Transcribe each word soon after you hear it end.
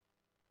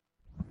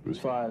As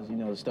far as,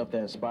 the stuff that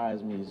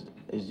inspires me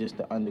is just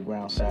the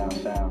underground sound.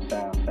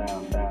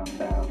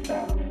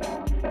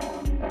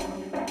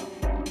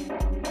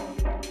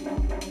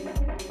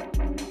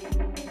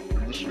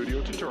 This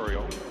video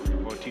tutorial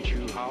will teach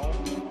you how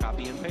to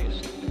copy and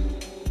paste.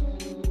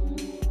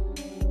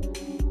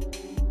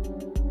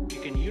 You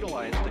can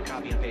utilize the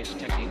copy and paste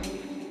technique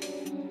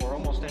for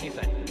almost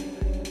anything.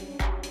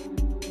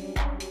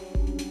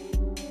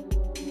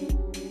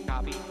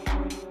 Copy,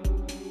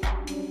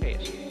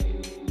 paste.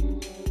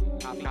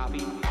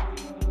 Copy,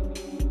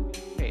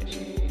 paste.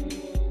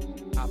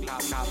 Copy,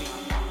 paste. Copy,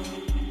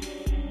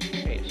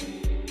 paste.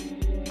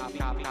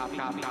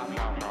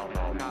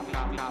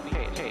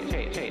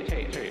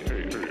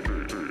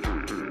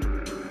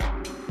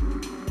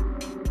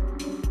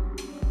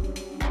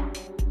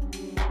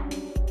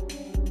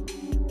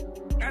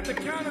 At the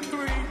count of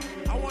three,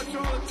 I want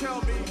y'all to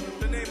tell me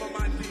the name of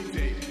my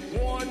DJ.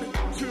 1,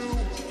 2,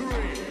 3.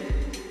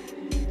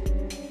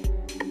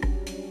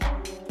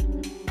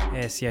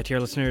 Hey, CITR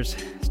listeners,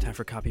 it's time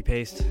for Copy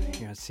Paste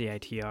here on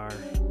CITR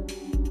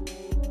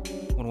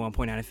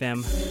 101.9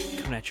 FM,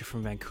 coming at you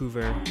from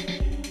Vancouver,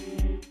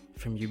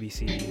 from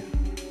UBC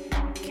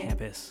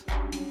campus,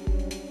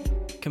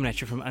 coming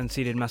at you from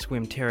unceded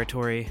Musqueam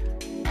territory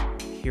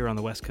here on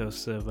the west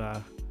coast of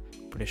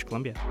British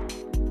Columbia.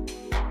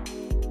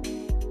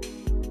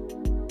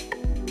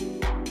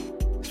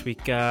 This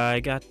week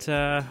I got what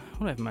do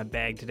I have in my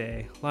bag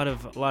today? A lot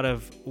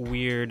of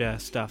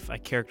weird stuff. I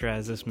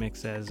characterize this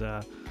mix as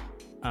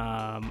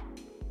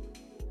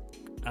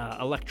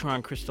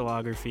electron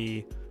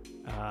crystallography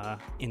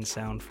in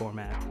sound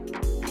format.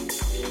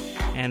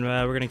 And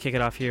we're going to kick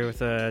it off here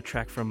with a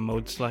track from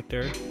Mode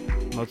Selector.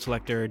 Mode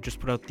Selector just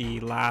put out the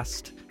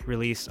last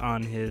release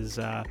on his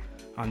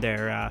on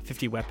their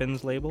 50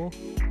 Weapons label.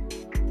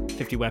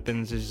 50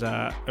 Weapons is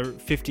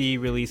 50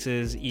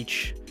 releases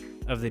each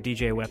of the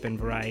DJ weapon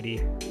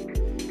variety.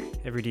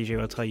 Every DJ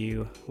will tell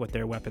you what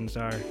their weapons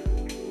are,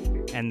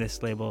 and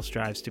this label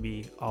strives to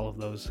be all of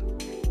those.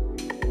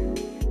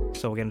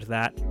 So we'll get into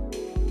that,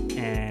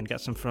 and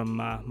got some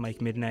from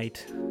Mike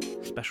Midnight,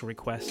 special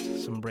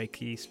request, some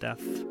breaky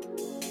stuff.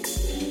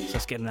 So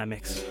let's get in that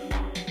mix.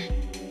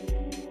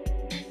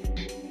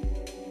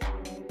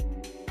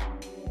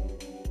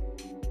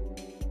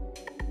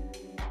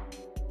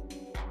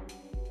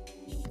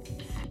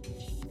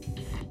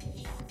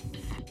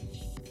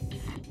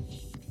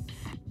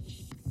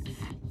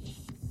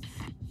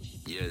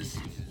 Yes.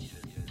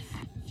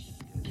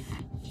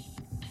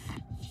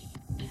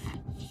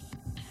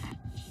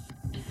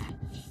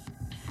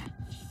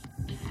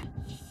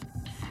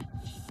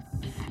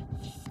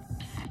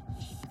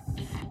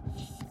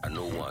 I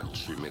know one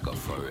tree make a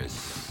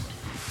forest.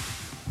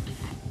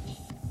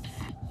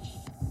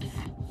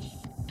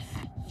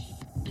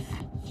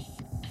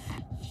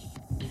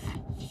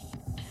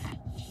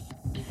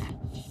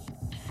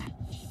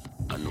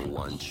 I know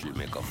one tree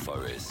make a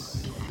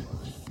forest.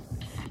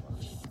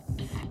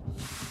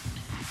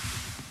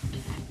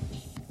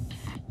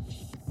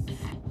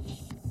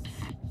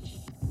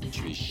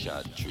 Tree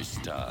shot, tree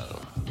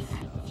style.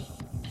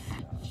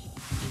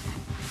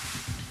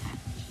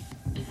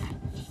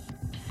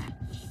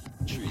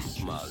 Tree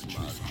small,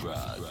 tree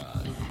strong.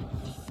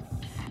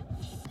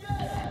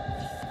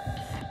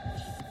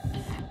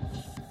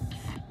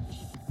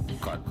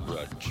 Cut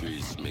broad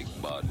trees make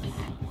bud.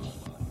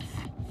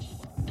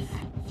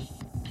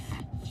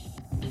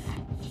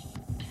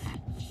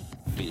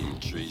 Thin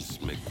trees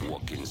make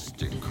walking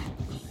stick.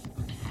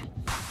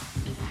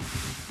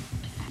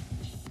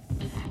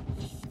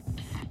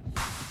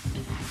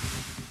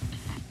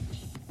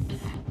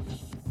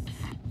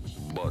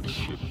 Bud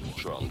ship,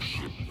 trunk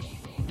ship.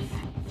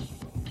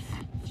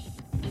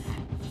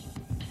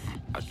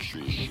 A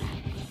tree ship.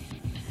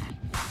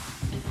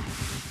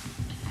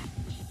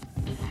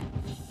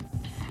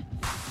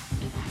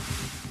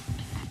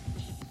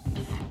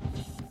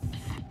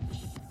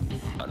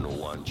 I know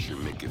one tree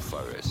make a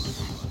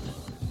forest.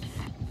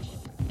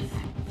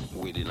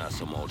 Within are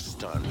some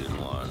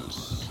outstanding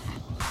ones.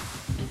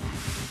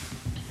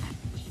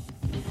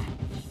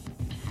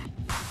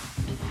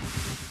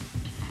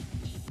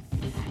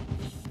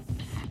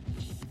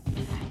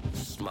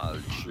 Small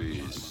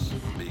trees,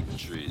 big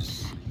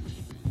trees.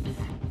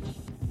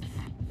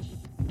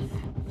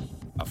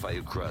 After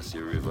you cross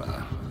your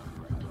river,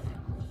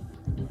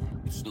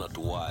 it's not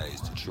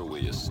wise to throw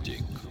away your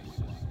stick.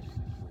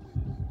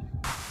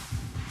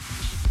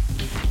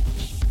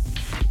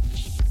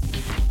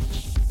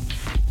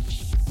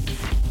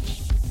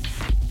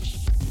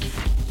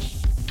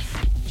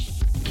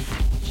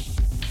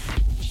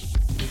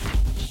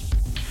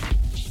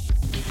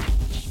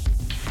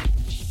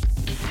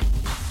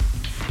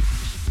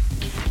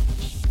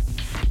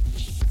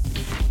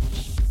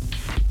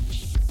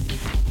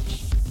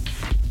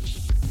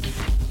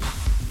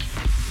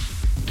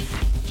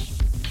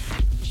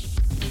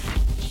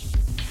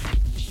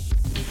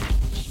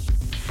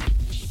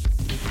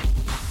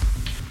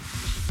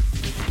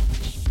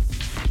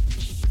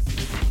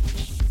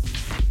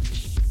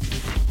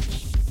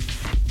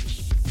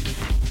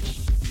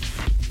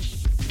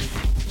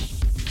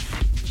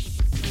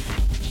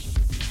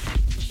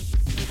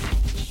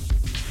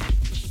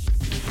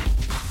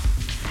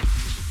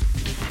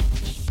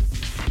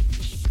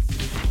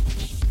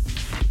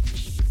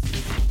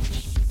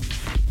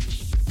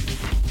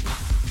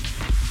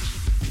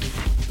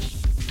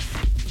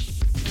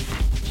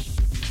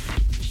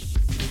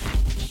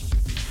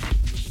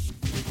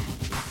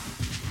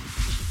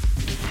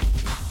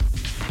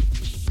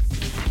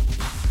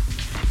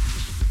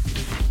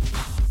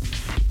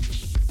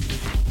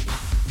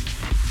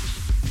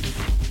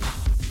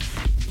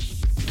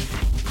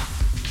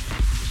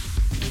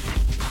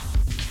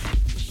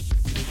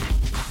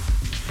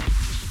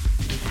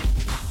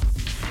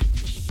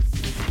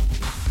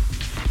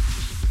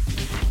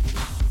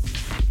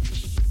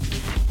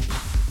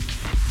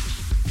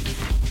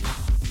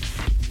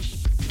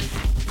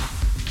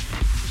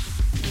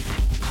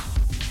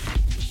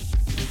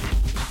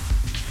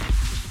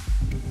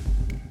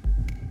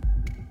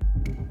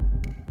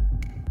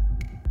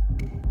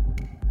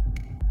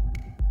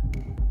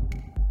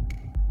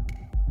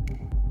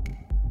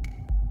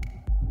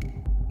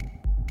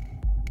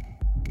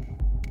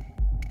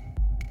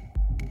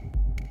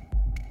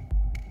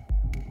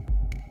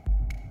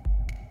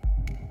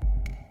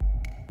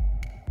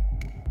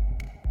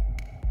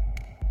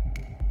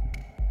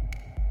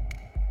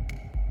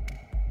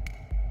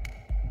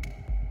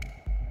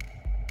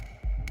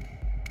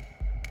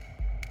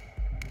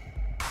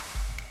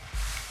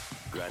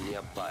 Granny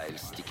a pile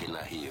stick in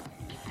a hip.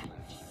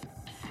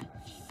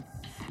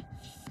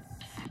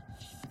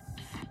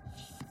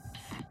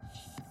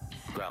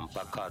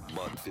 Grandpa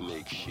cardboard fi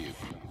make shape.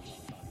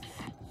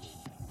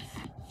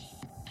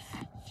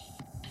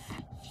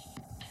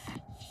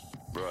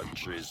 Broad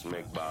trees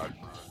make bad.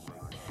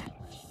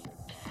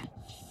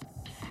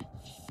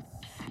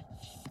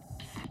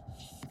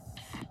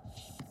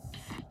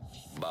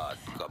 Bad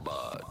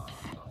kabad.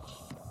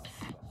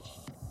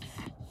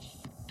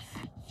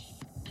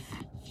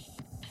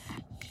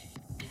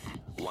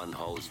 One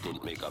house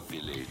don't make a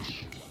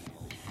village.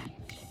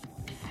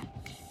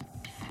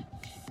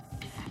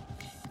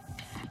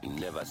 You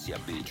never see a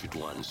beach with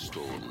one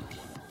stone.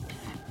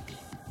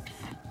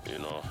 You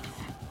know?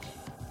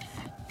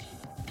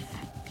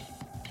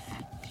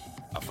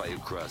 After you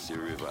cross a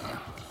river,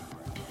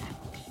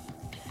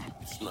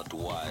 it's not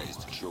wise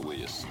to throw away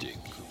your stick.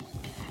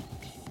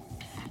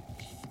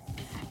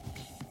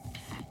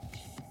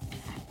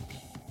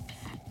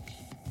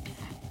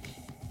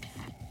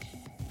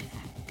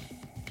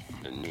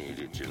 You need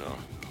it, you know?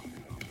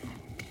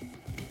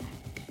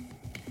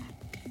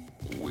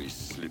 We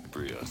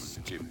slippery as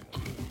stip.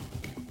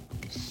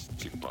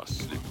 Stip as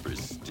slippery,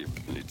 stip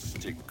need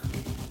stick.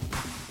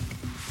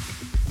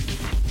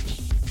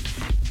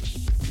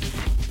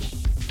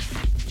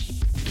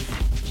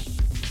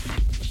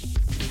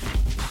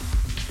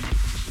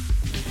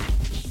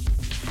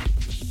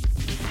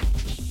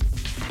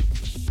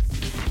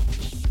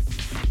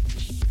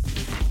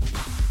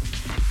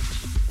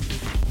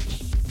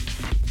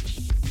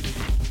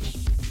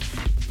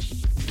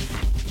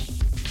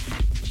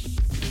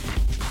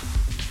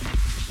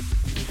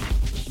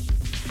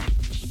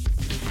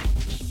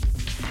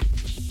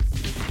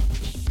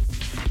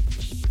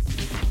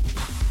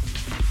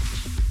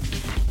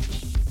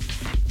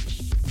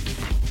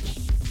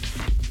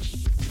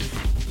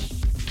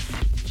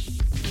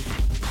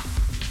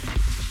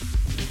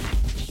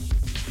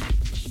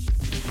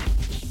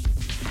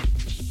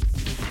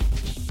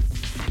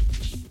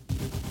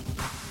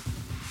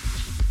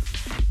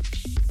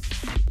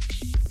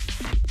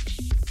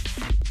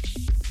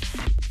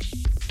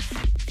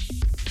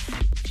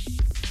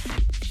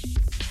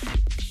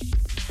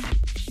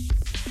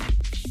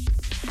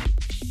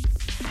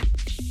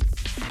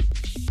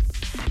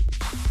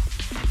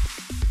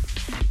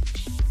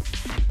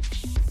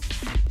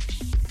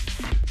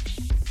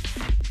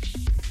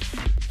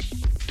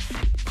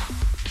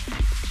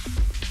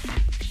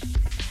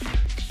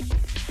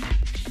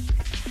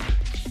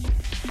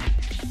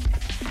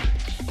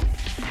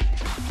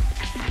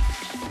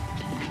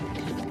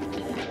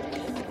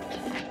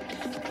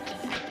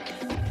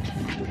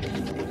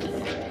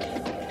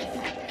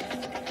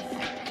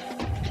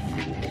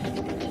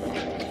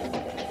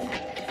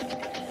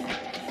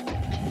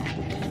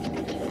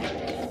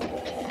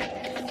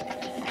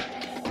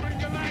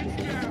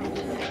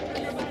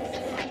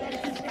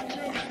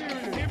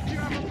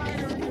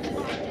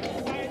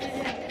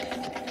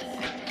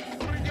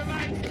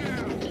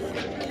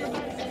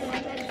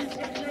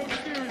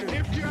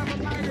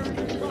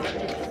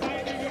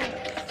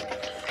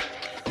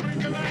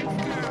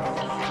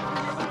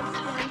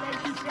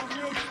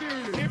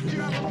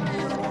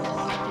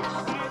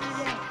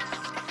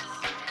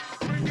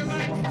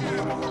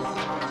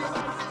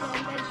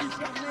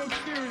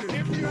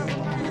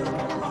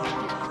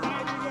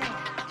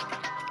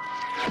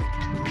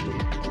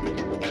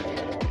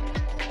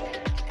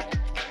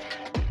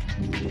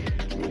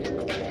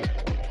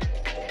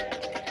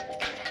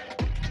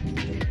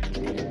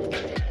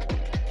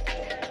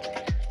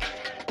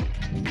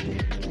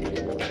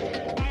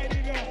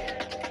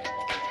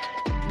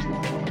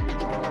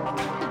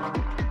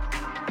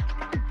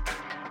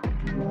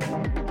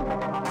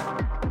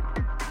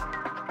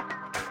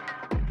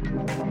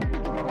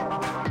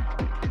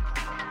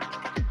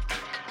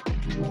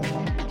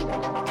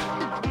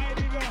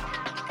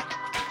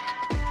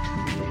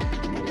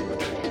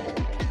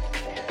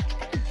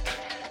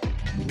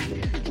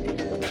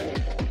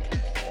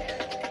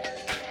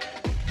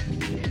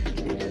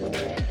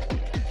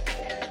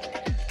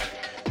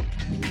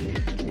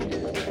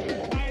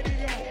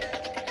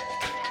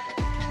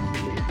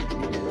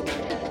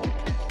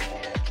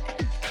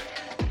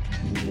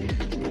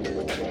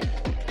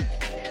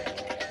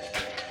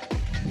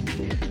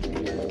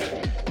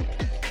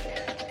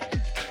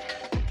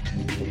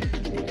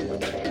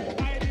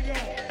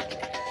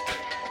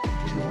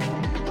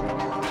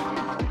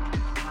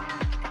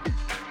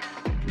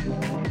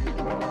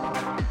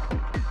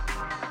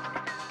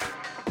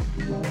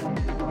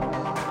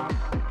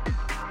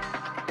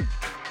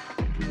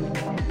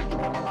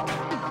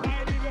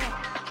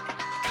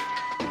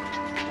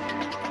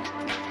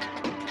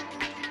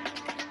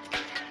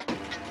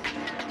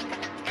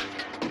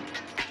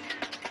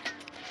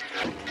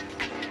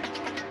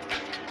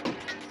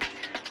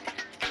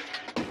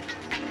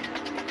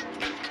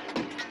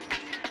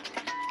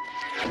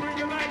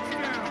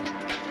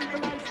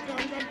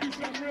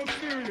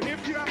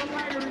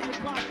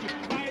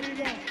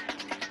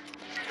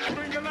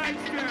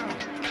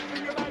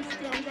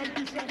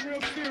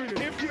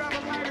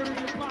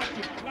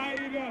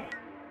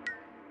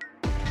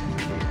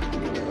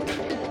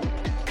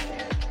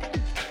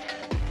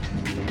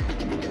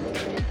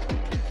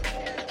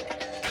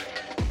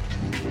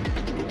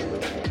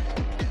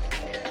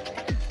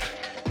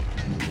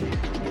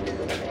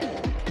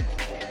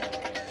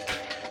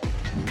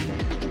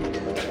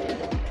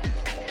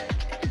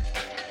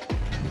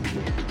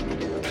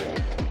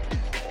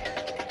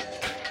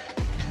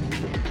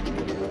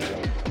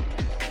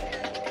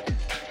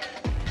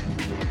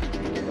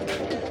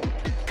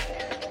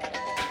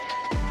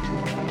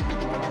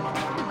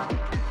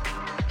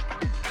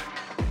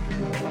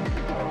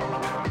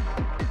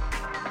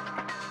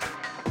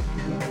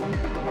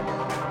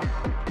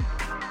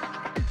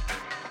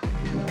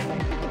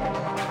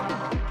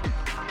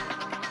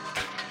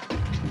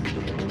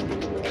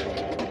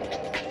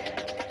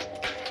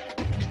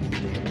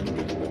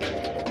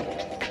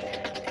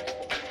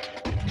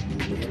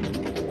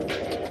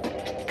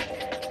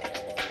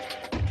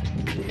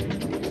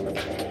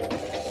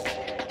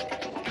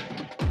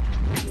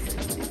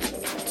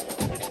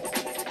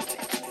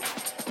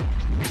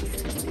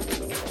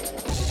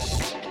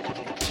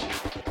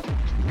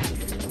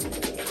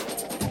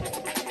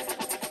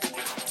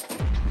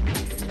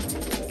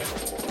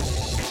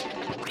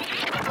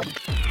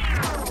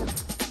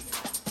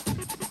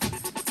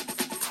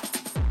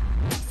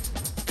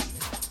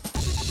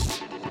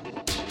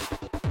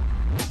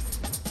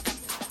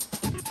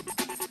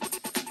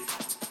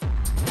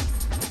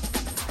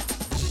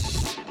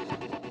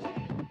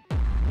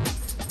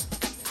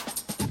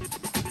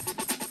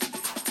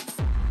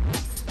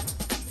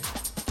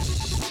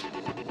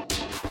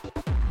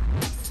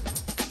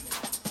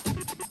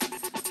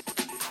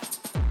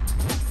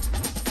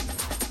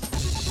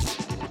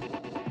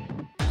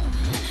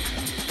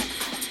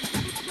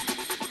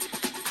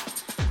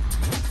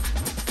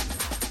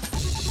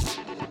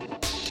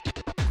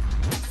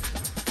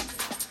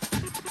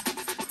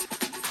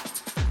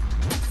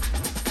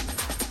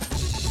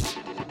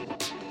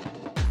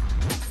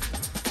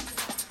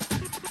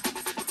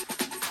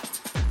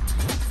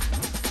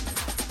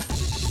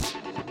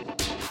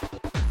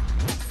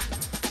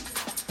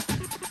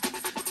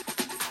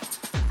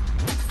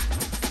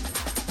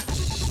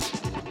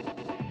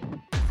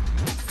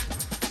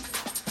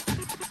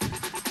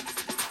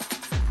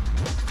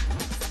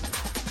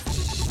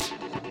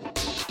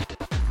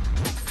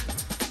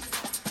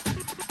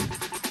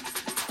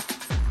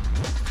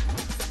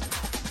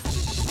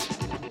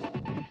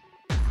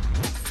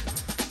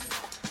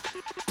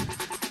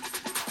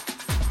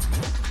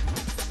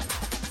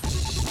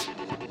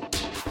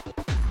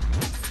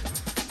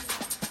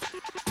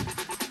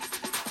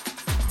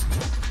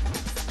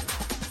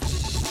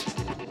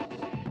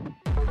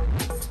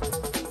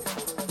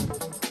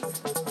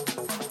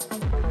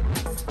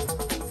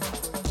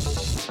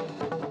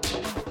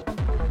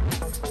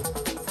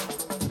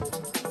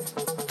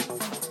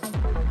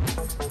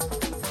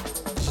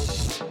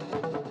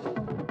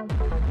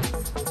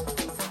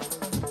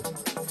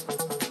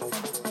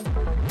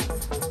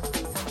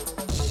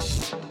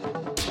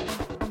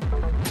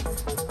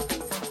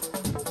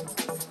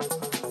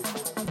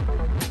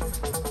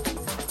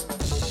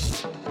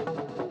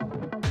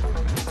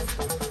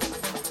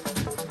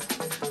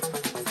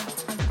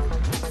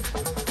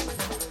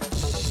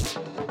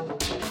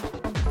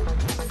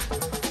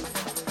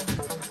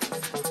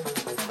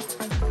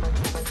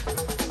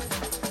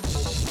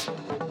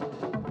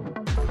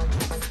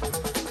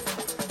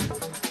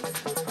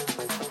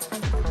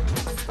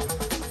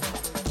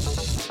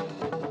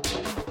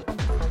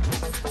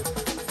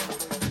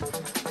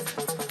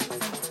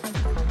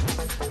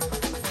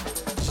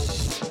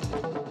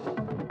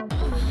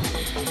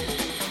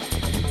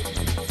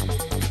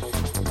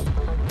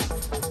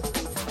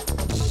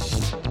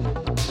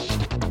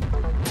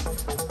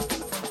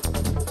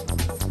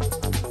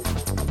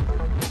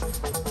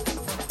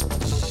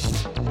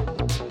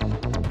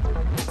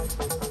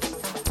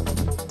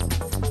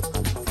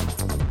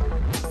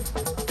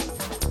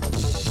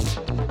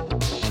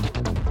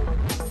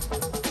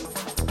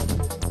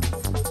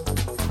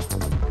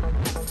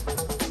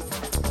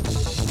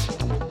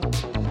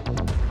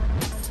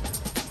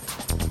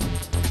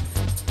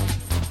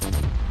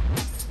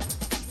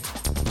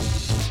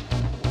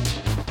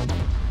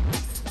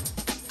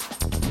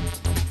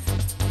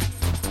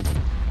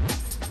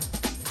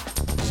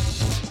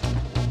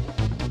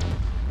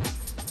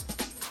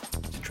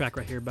 track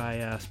right here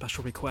by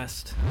Special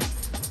Request.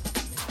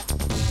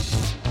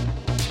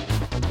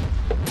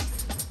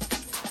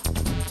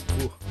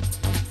 Ooh.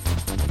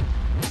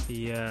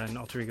 An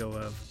alter ego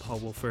of Paul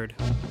Wolford.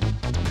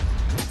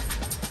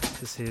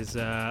 This is his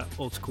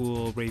old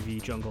school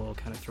ravey jungle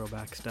kind of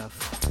throwback stuff.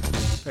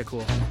 Very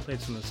cool.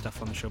 Played some of the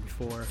stuff on the show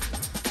before.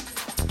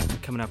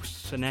 Coming up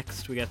so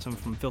next, we got some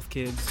from Filth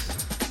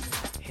Kids,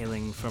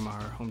 hailing from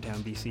our hometown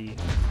BC.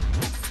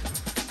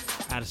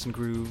 Addison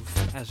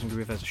Groove. Addison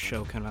Groove has a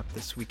show coming up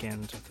this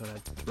weekend, so I thought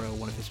I'd throw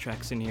one of his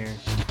tracks in here.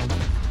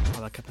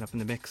 All that coming up in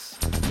the mix.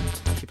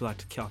 Keep it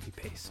locked to Copy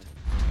Paste.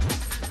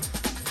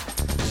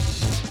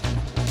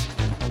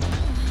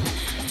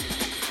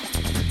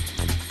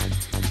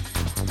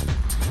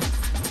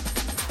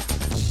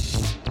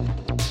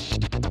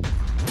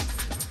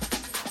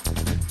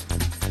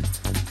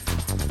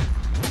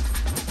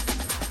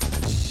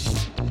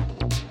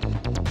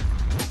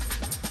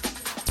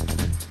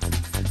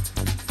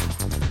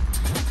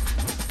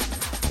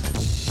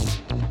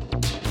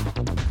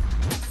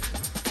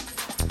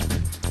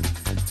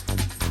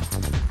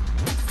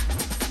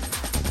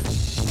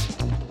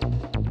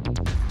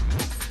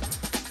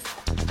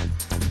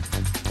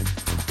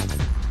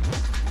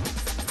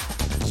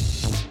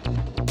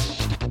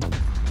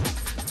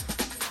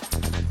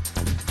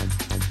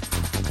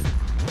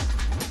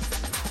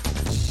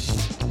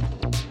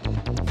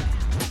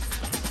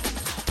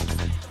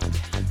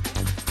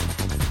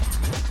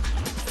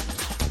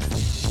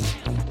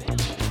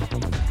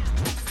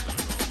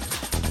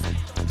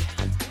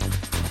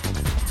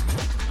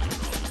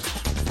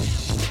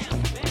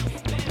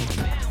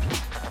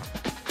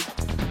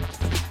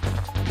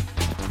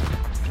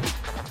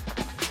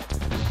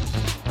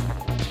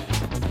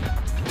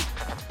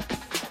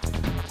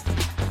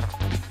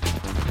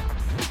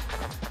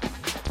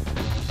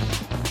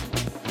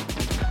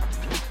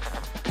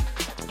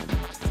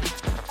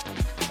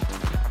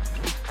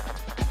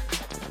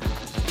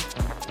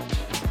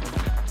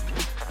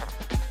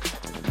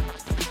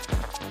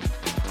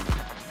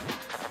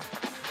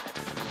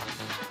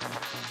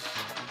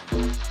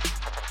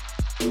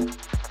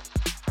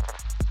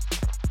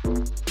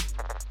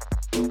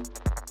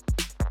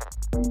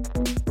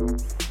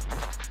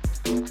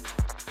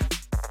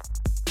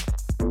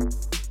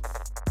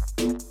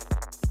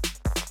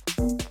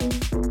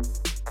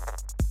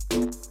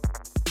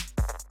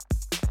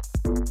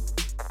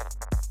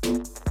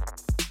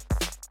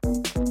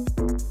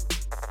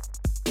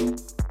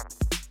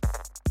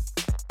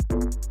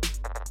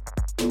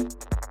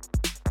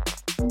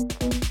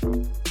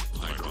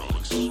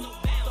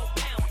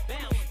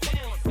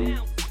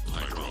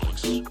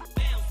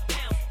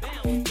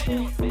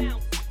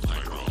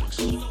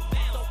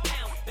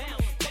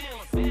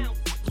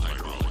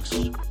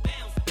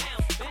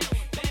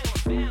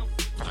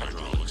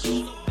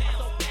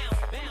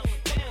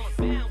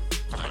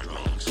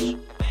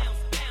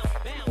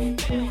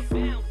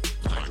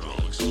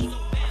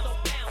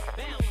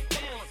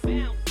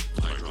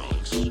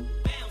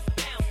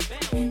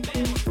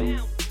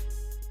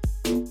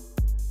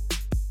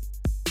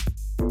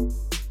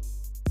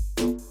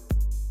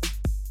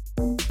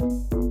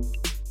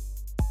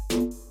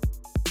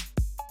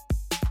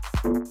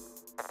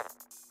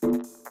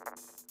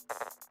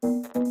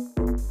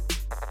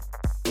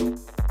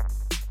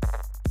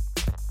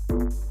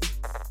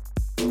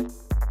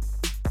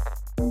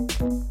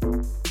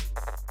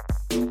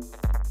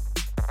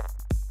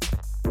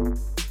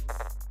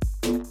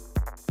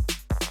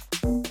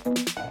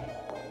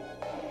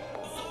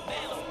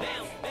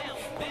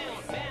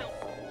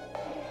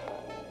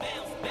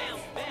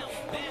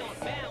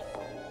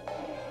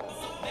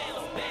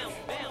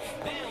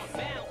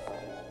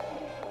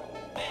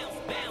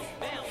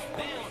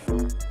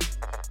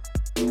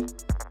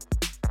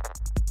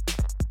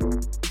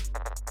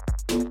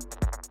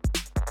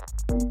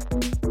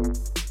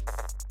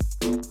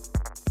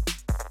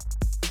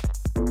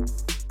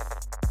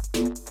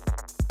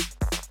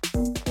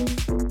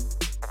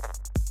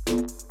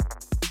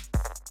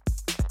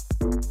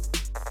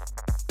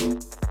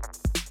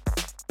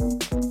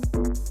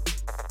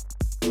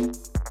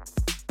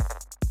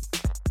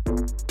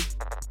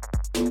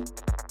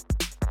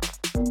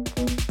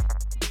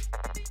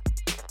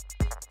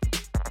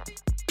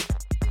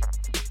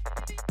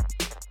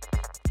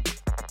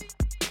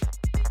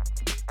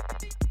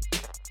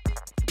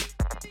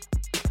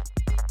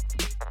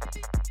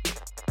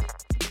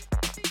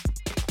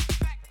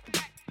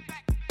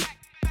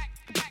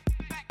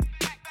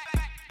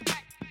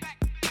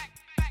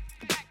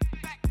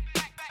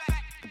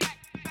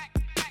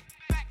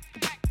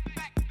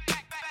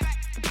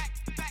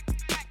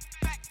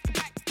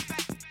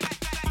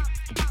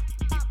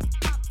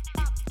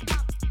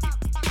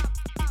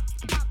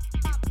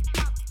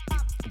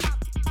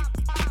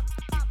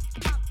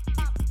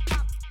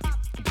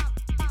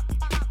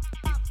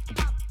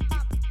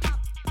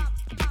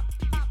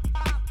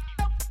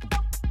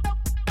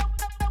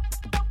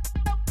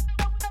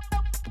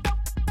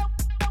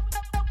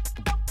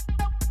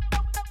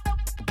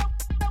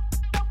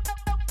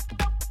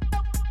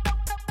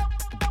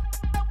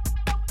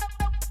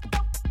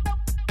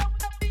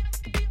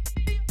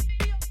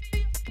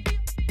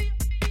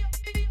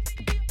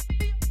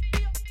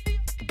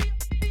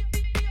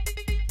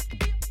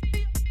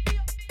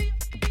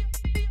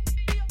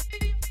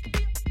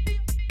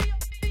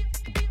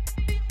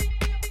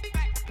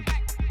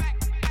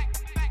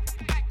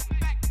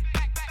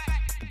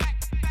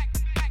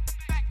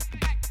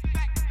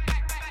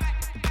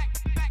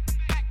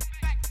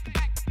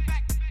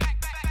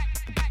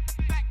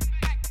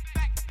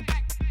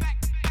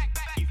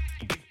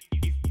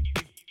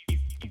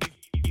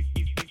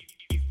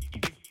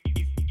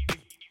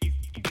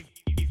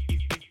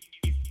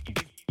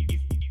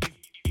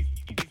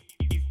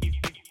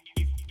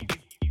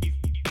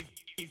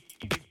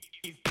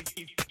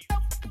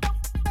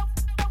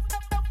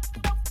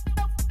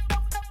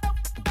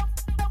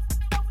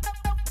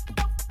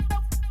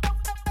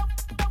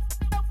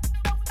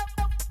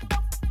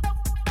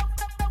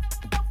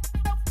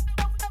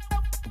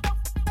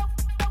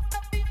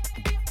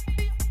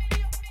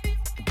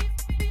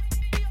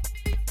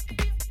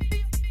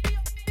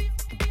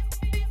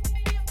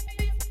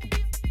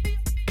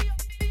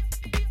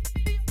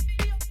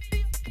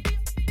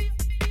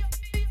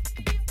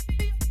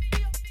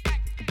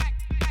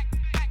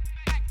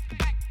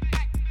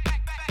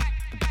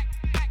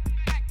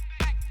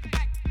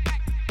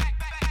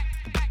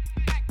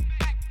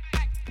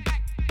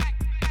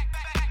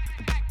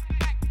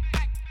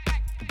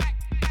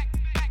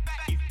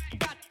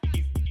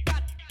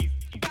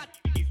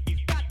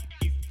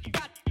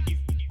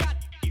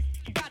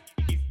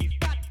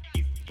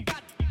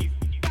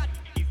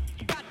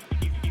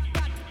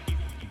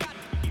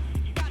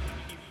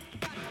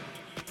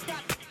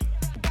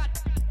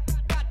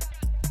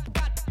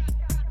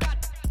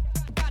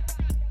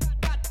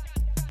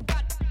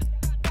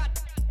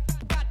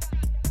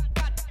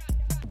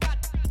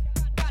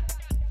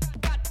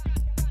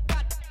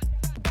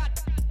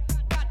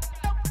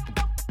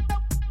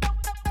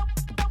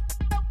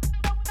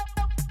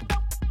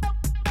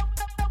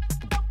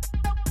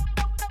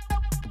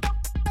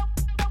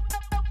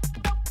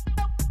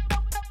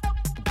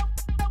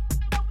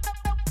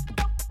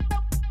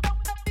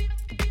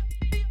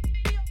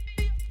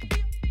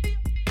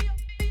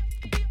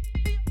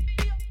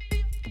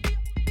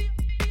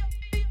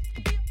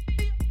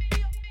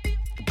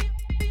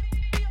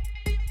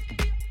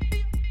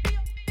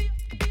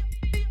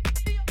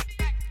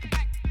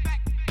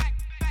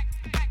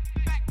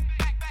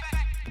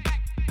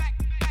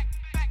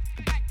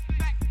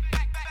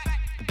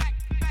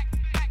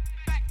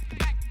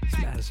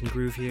 As in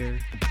Groove here.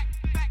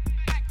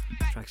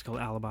 The track's called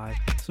Alibi.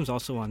 This one's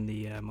also on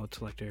the Mode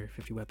Selector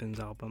 50 Weapons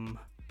album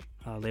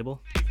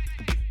label.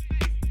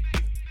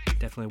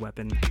 Definitely a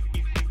weapon. If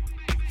you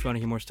want to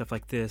hear more stuff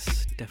like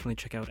this, definitely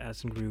check out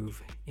As in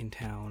Groove in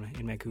town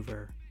in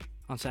Vancouver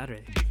on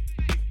Saturday.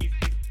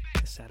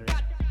 This Saturday.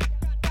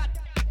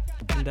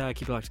 And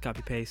keep it locked to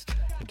copy paste.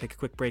 I'll take a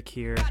quick break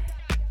here,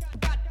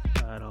 but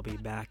I'll be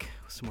back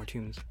with some more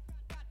tunes.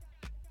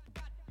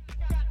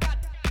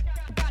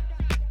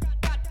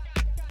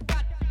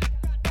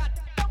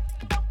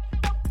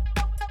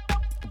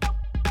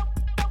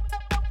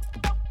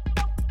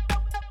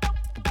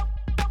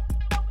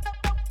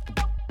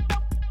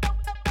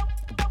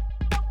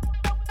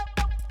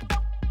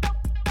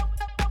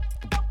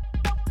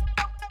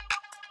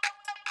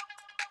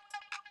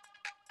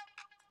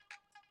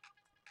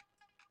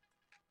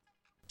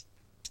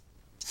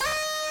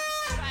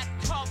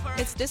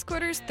 It's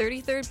Discorder's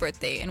 33rd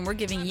birthday, and we're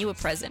giving you a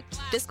present.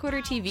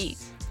 Discorder TV,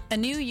 a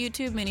new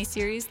YouTube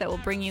miniseries that will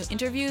bring you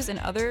interviews and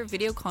other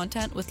video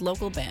content with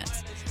local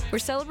bands. We're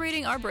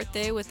celebrating our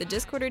birthday with the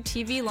Discorder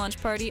TV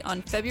launch party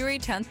on February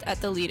 10th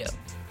at the Lido.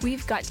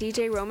 We've got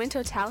DJ Roman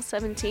Total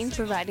 17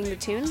 providing the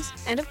tunes,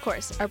 and of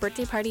course, our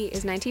birthday party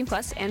is 19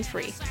 plus and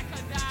free.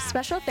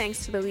 Special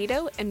thanks to the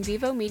Lido and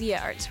Vivo Media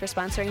Arts for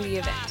sponsoring the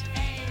event.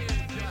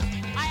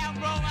 I am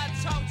Roman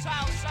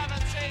Total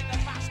 17, the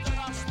bastard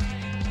hustler.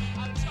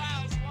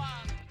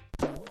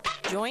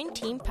 Join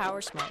Team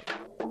PowerSmart.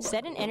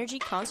 Set an energy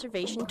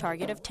conservation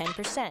target of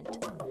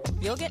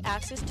 10%. You'll get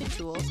access to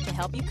tools to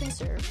help you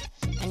conserve,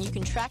 and you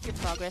can track your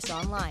progress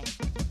online.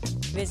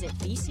 Visit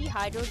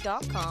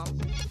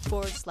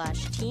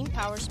bchydro.com/Team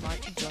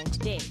PowerSmart to join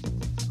today.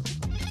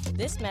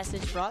 This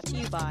message brought to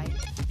you by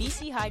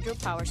BC Hydro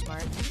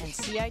PowerSmart and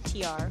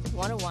CITR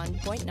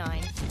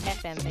 101.9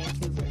 FM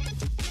Vancouver.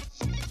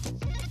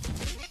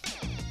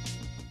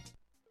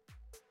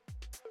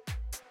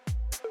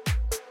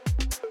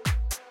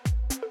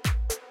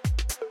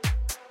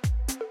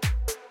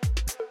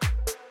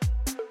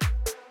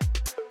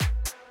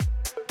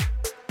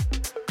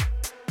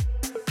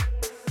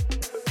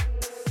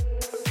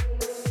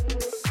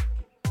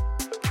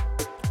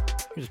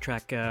 Here's a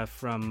track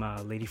from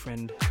Lady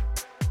Friend,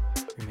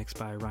 remixed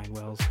by Ryan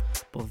Wells,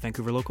 both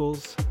Vancouver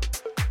locals.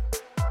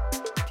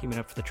 Teaming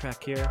up for the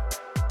track here.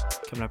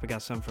 Coming up, I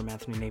got some from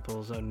Anthony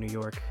Naples out in New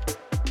York.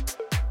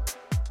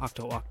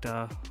 Octo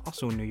Octa,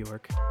 also in New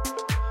York,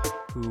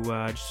 who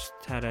just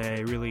had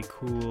a really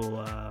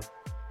cool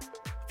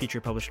feature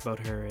published about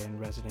her in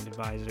Resident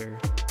Advisor,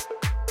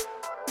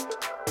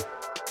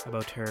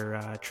 about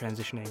her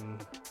transitioning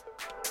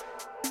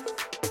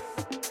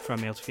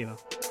from male to female.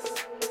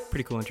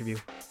 Pretty cool interview.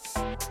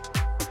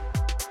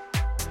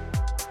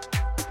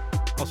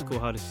 Also cool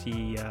how to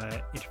see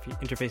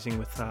interfacing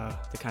with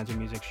the kinds of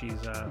music she's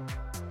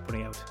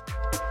putting out.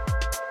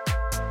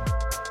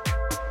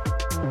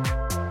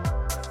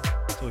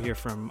 So we'll hear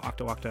from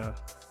Octo Octa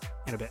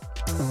in a bit.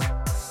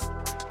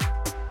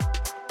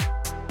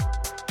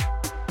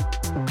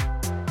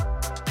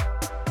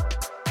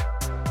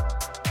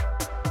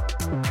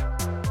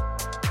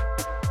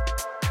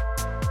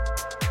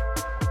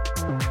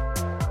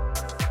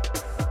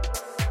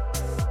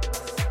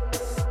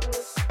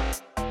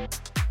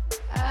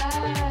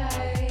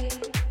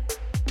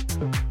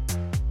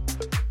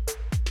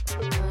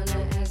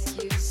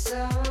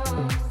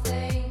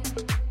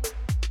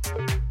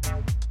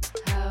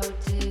 How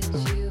did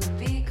you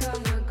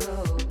become a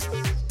ghost?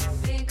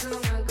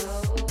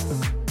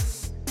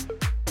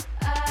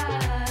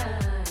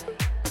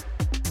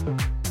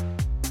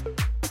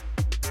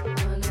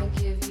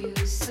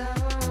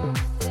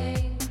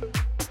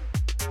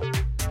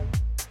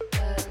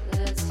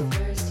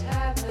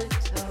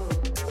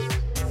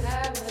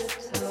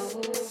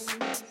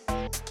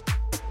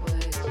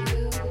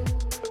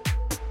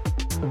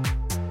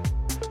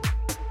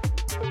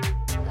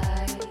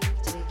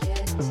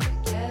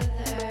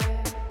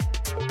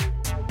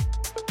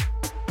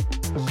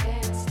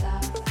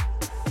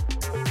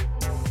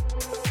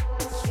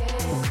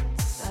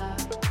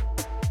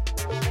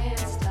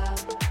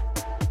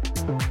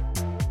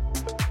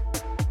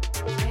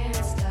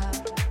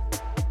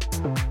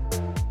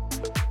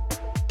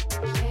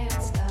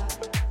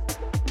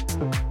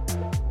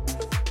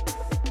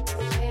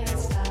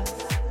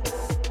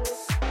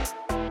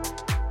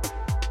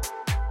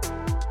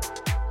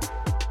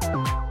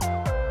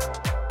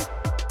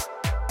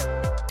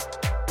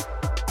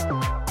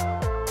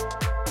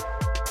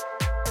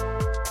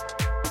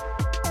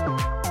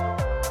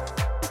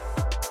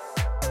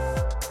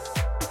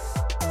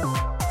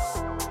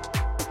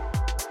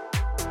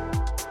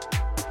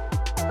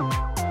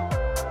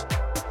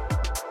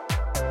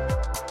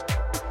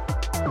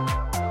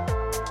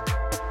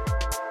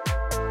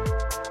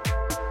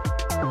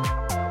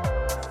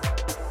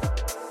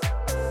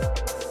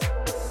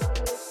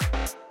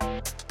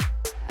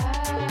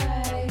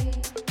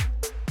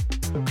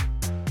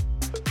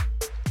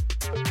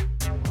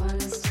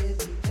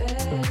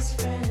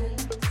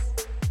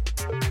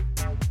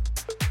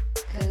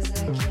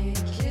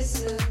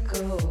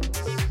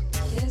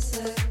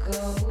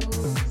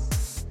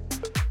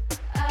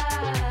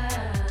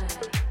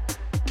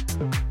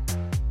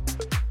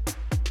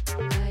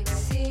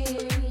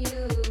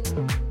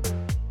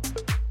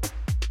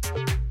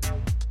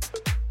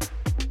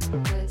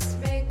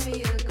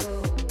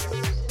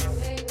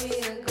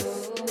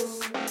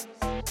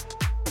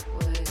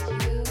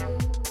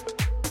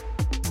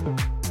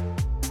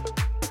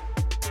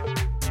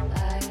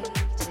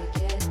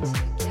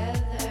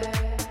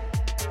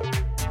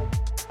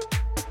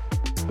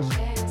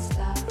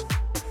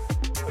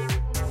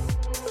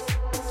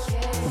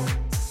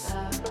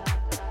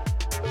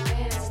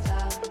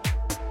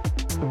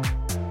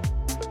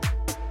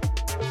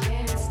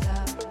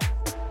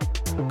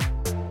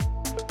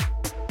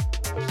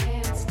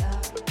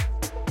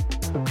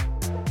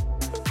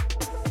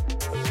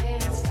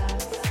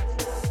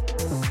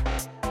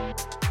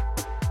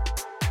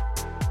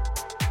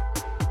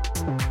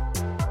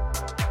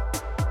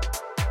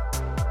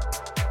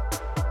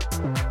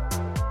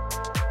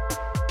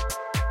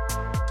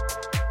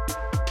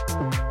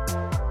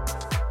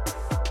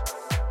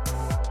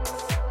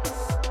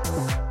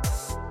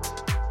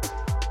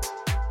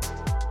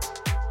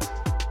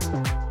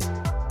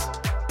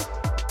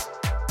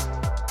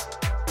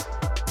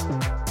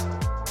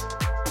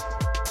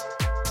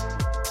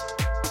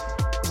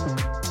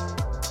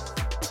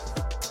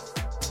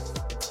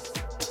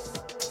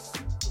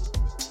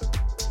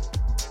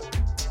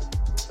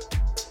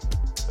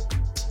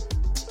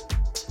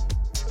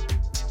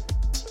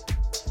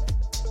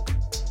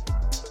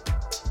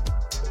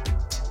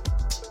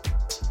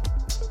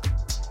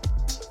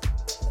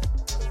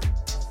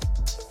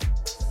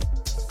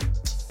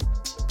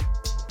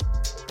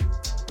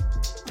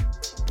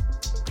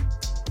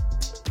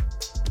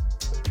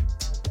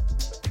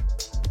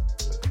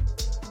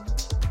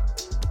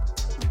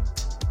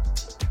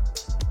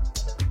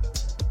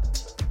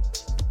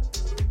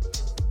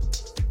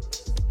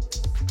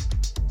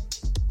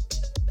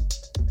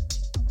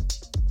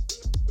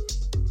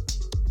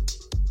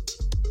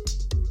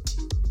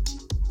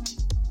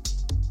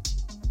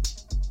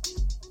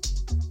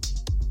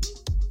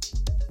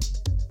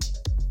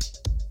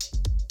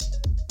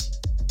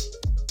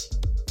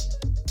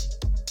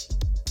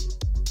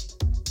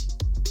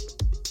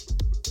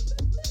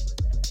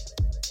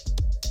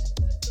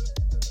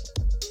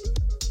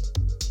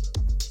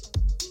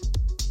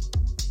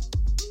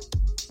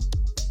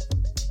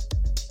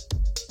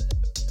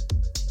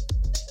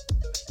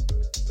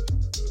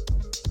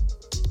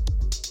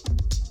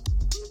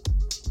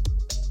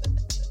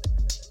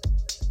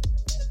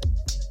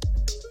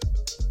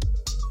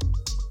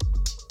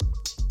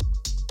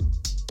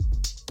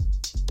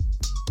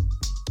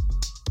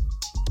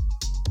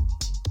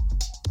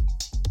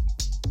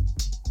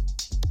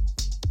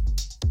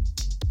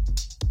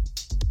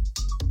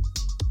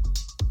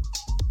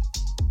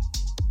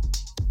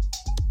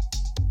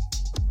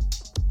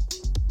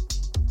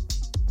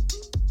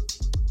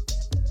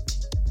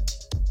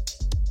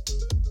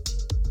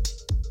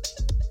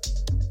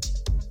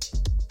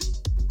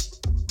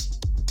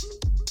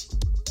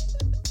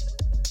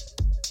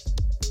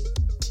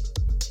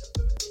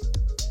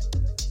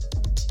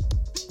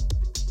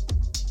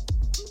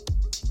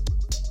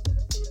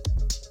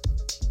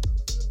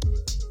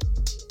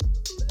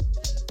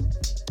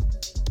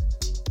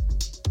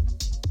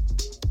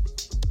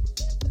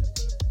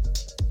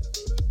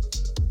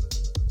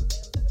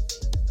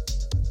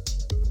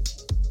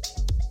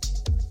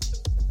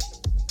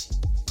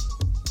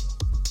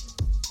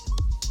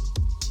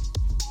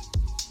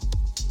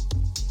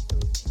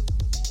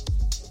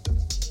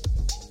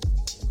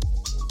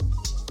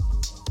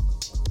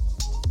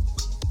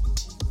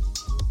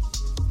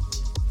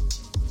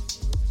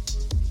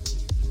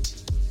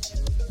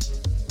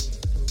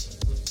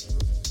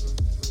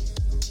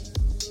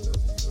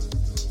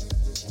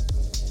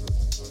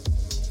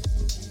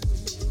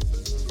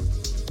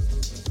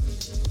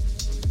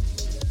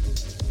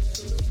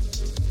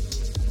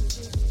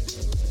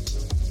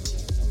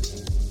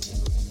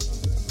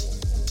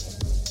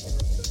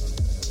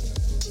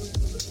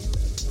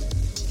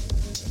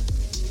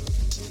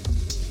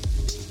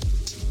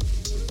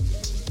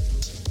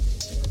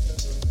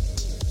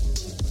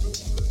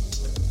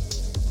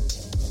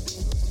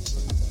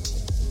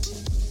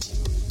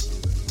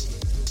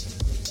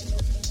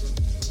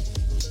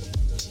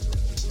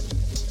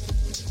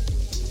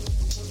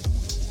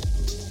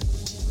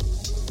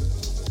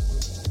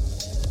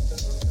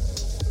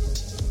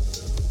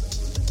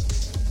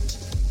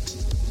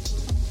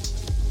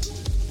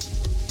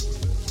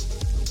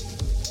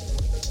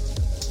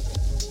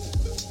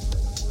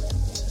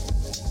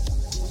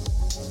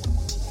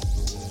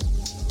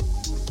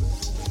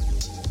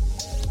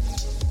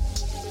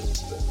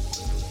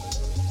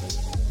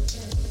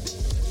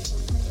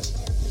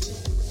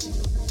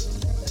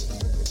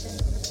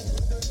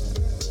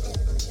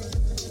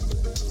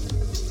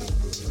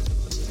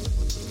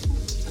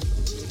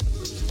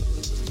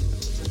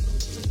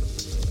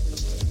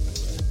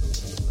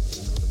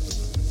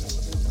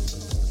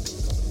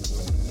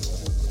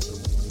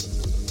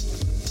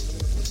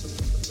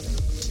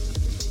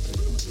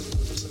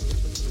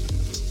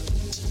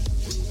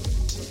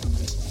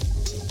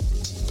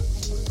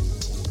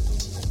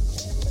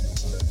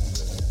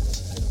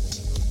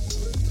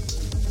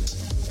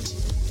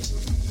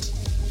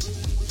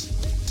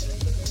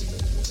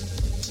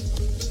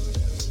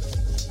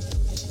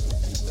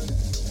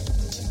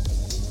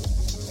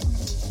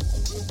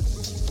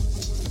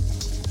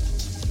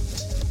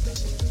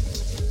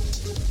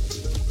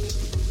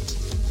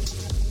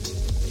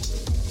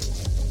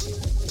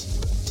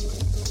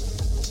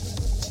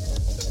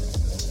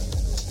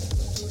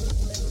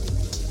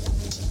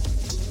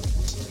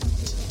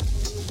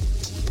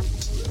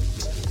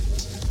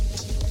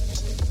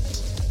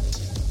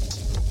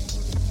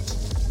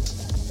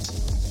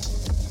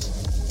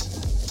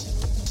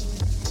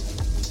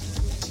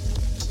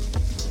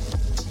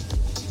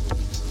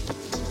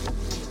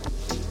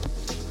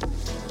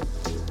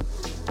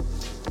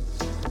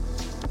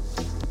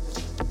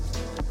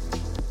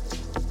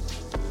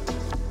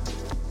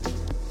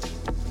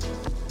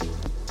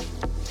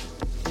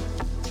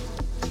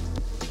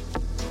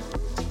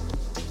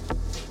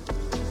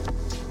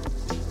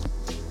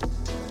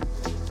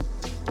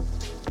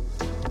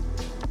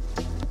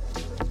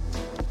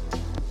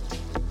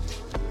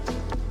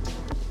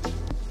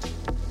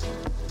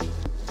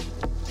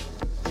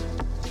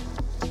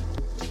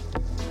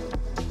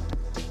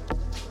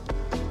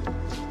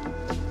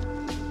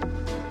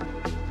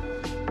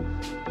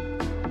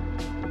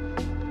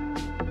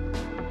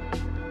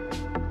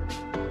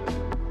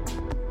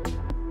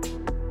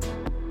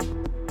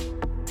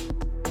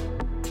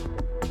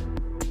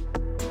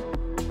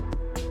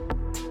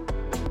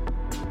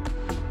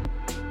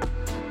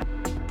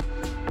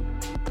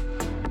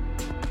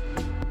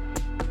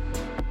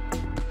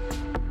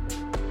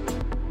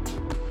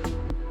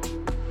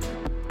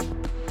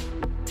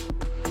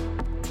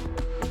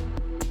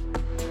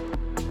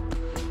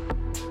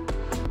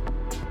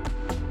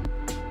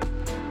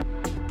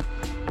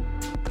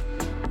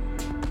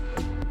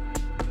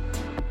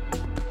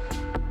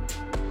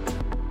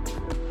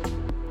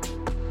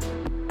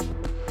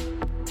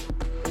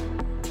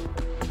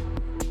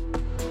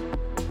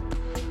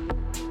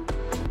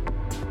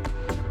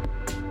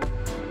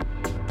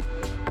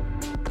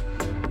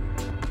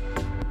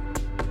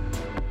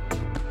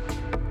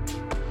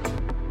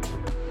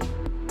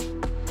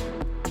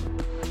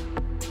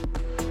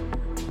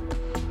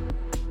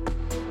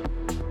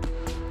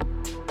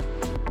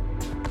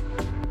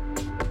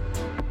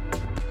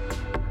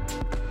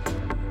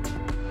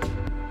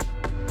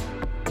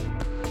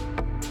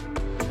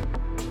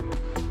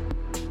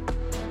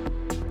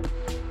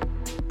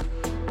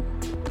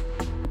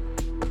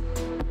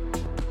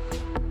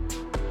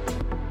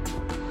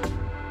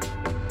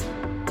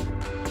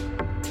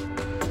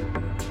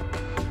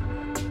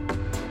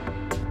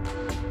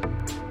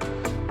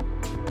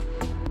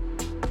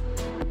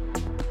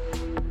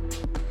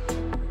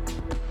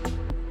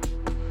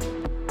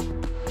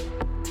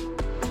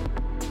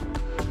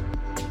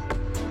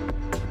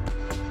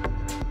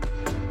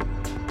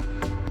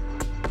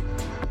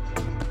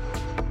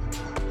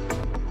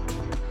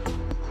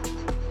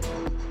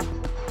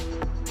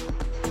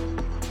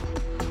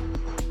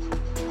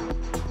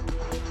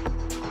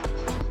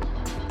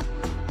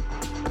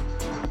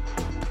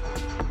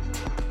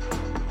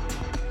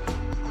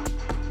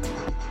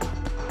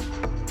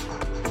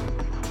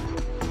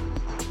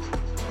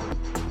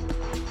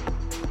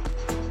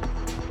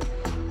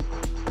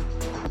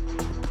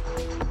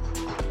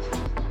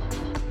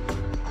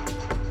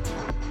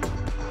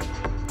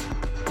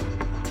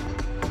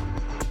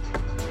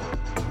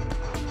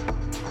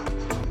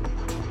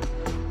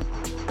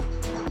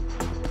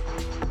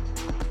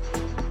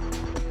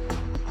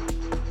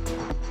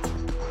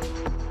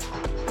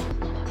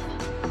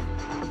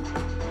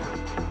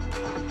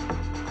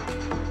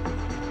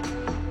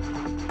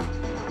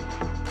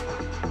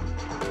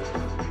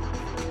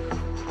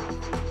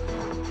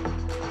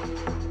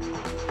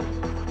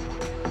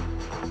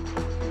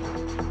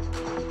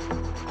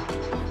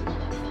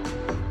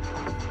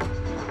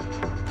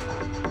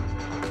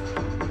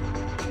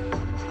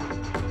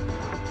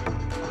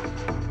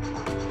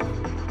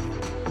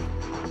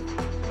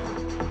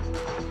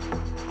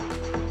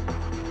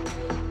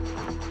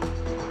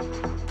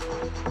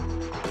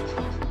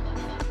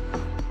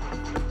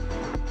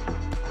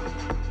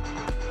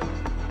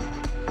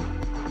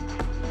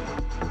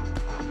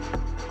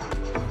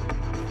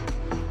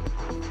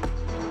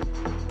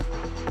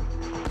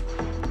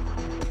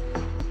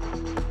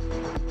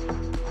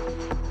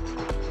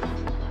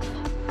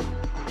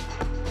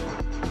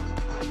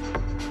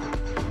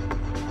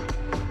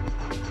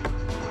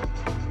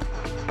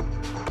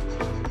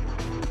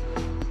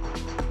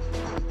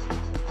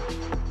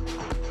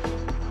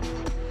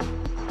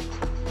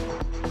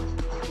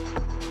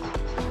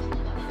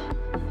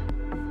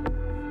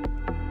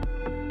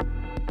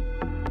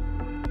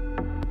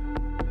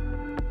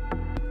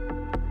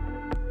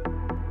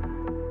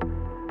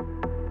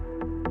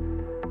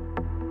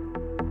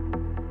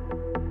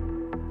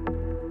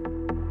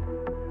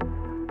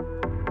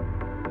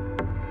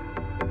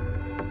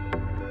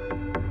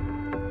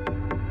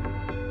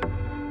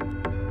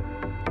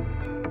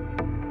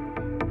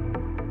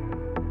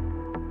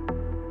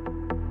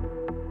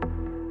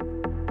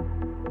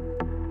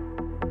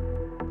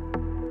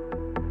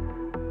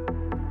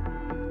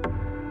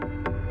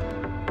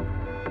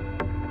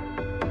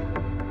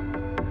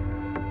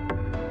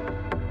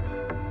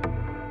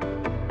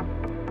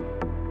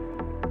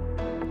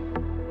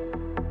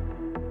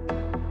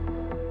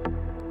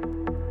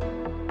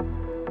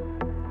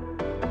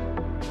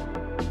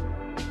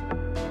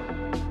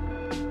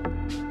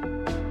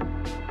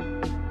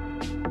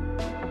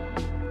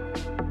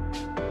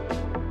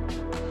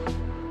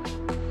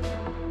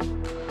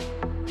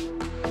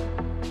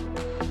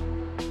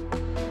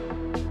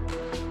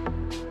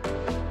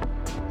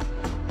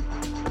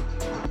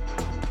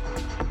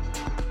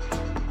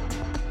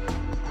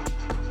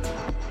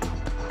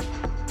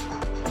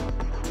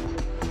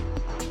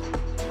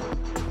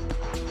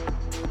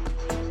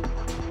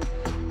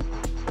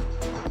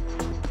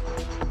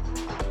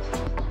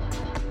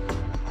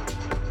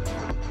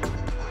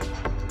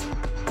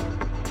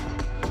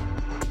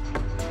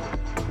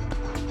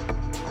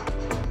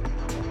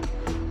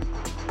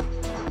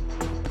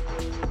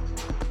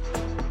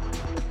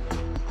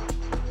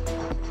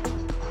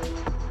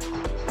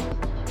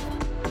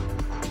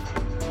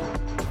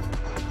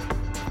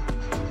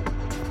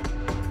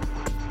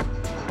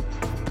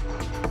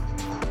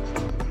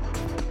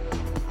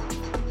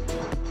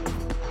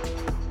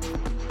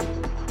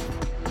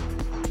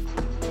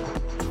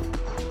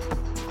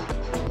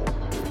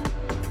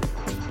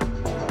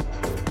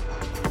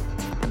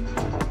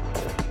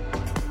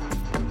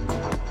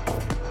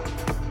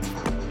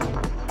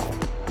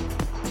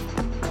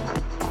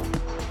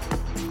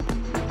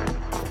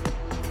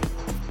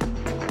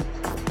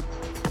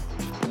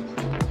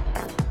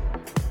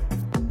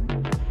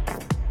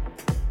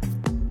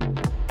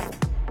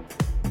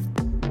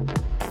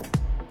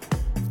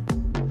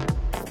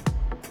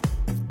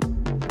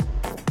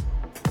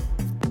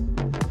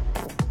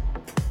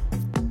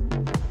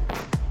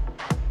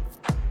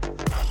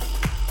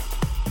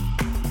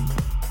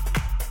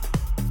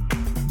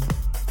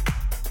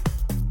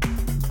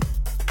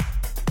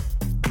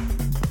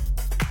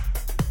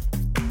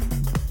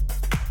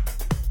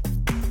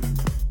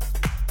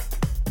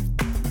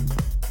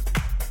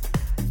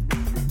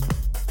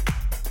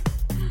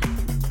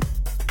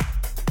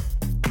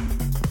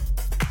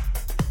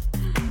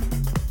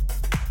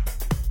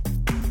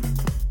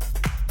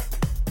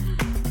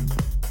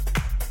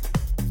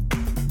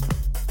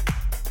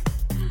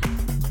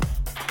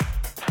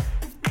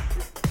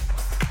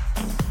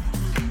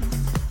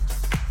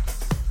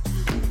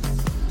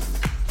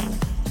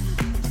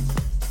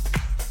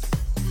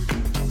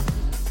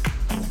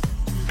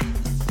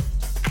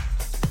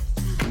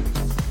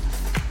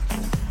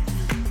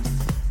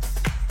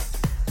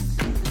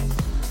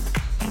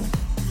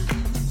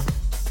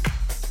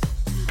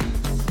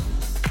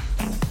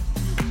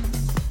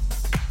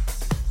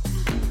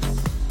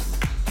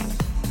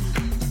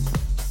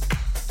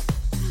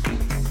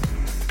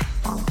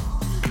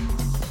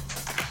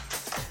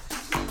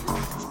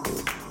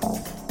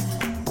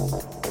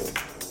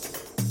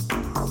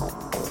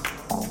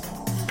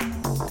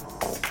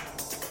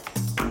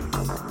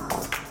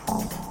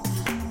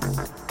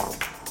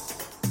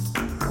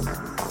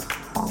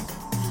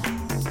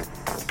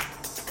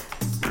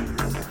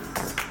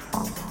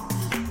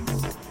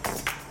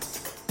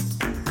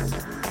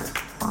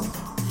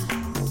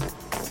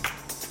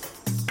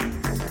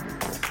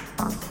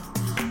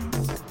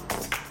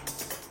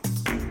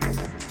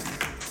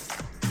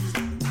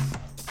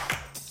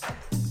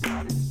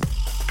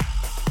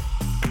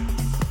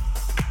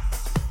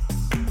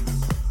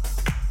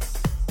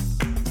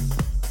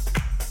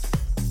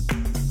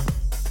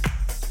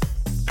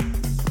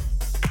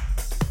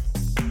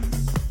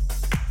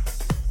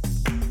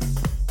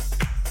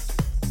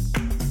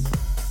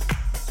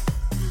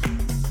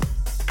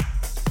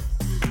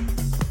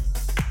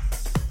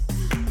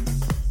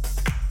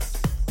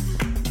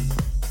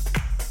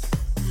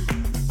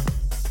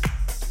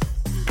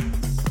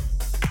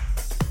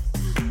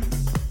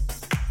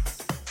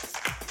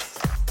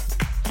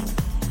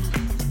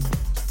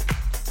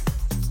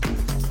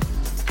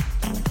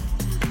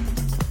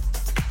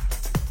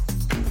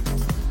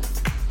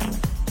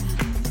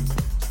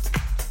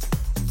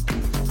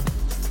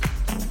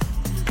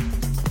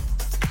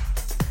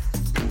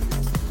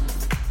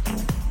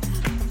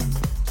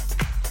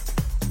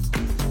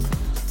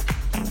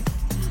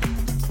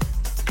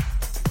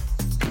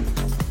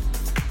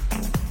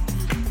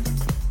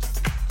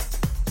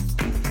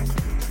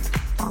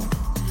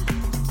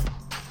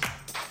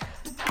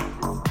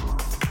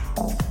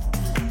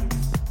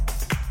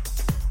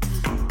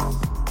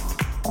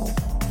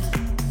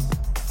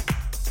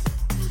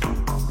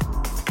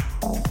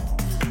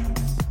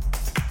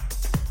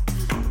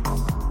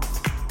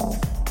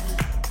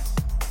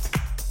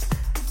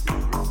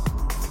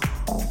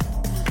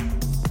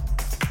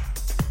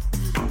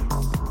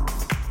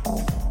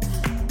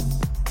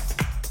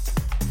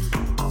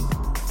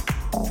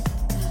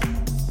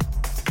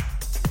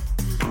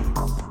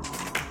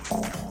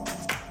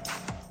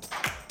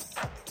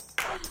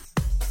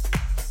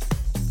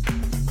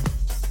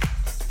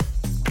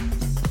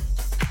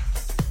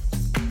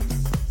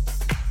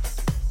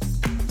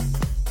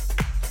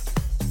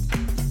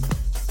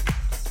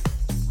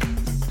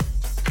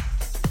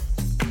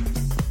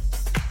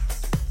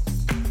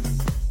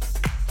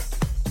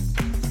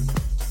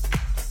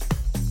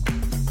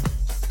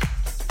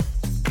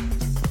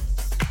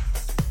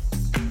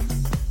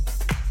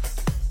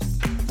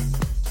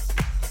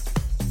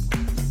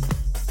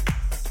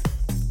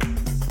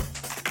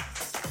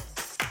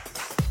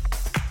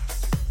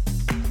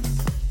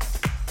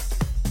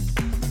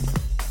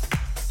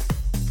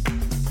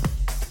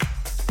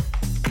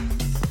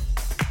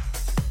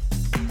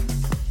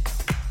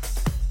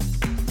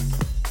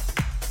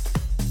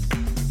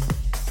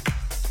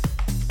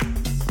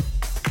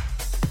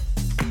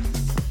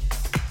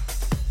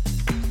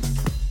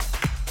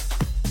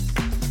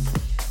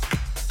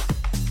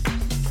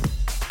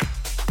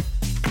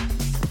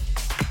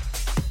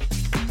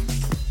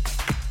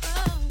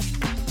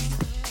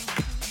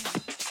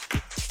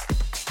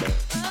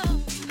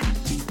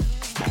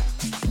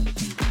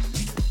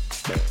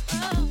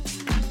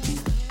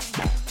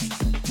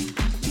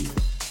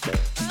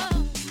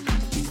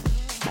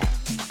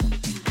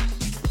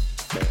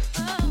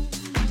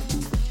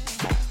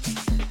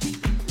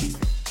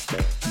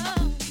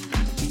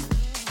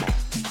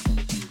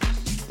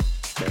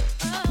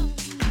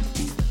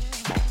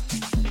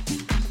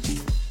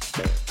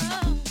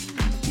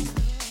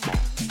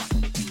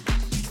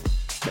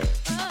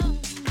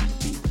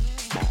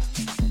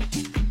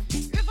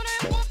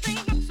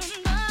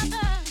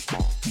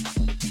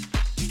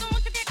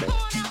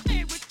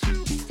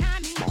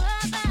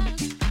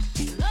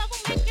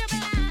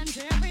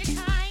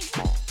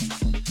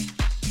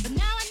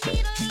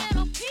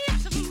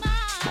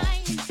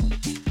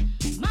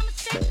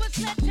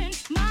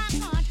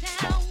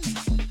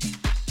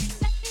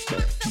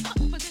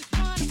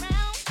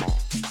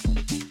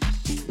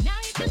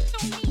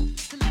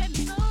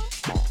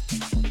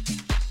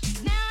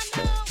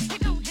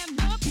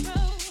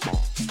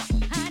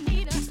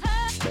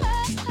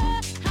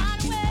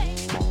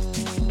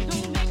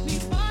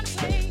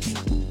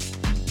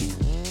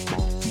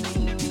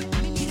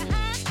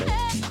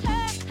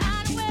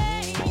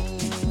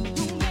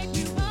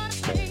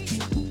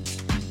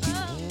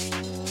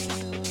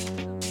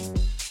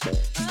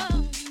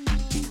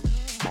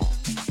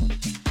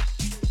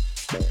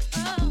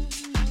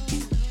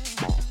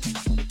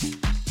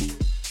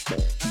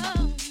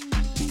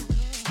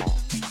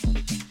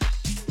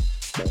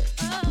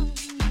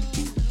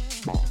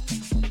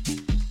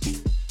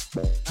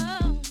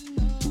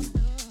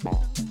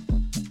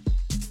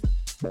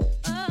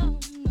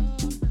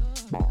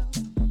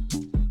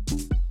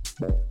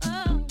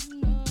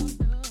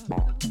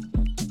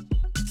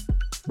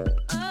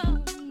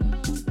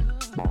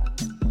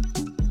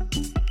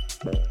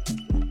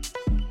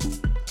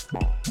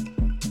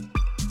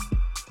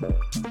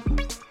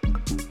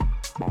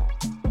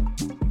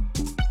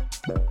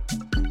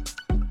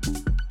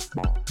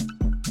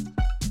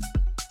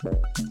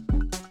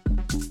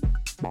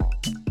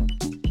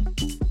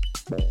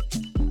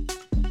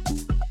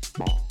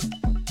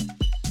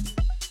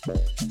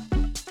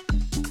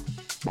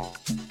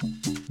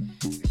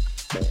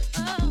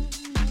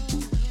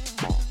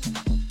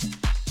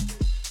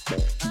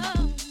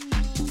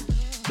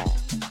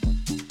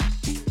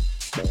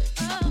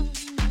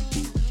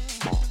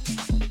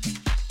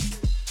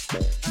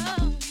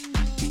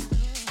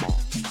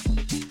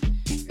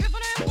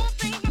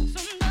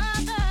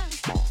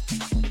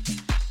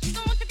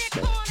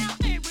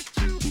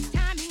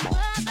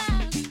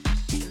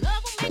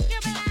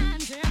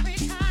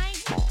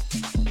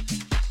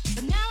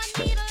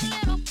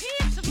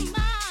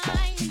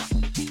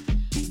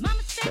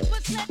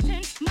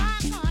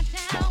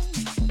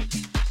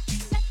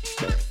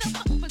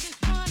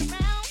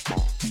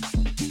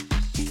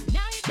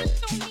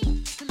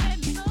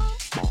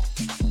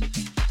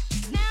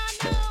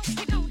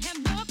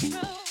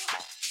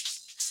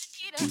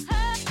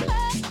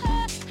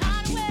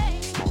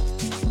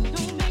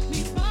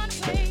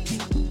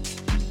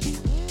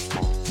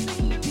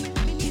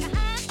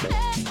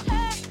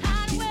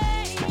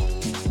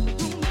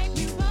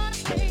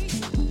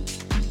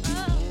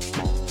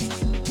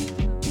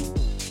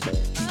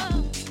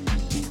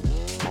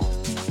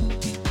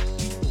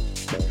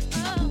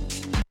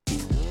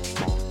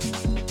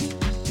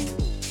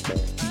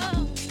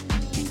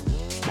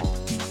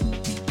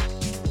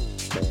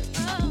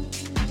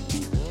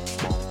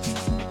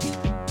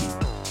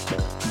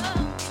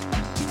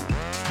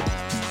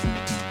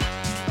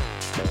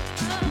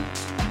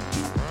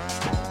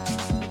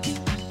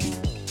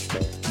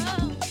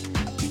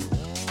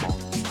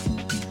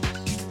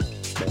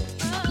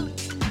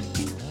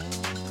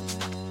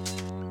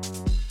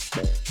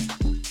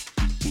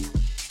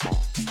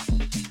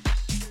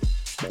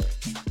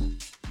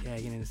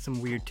 Some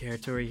weird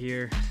territory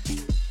here.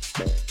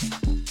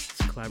 It's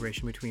a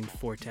collaboration between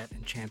Fortet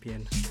and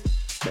Champion.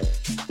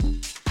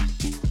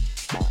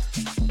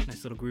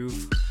 Nice little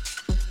groove.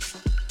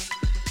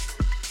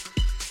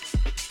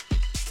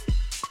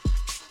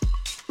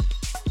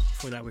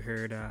 Before that we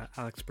heard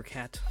Alex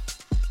Burkett,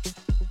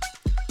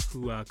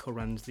 who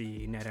co-runs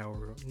the Night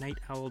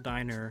Owl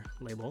Diner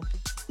label,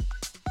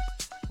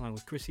 along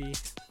with Chrissy.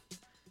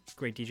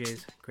 Great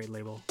DJs, great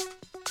label.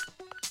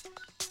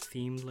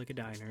 Themed like a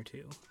diner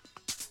too.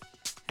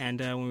 And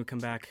when we come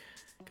back,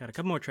 got a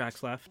couple more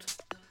tracks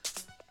left.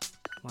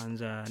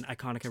 One's an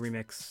Iconica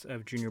remix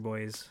of Junior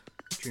Boys.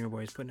 Junior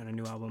Boys putting out a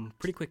new album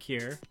pretty quick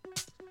here.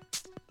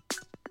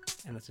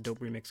 And that's a dope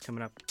remix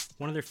coming up.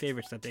 One of their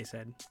favorites that they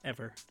said,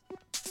 ever.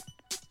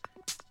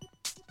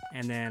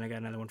 And then I got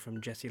another one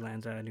from Jessie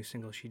Lanza, a new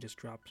single she just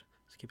dropped.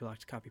 So keep it locked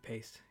to Copy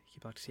Paste.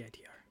 Keep it locked to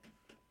CITR.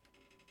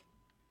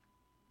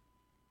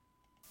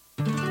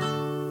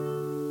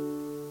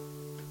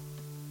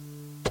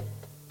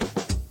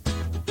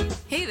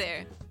 Hey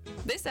there!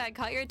 This ad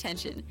caught your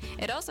attention.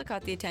 It also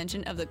caught the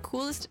attention of the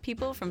coolest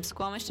people from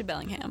Squamish to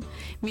Bellingham,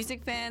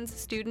 music fans,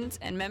 students,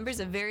 and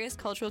members of various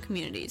cultural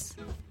communities.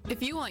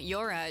 If you want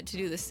your ad to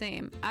do the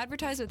same,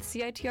 advertise with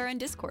CITR and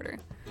Discorder.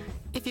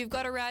 If you've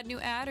got a rad new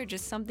ad or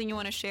just something you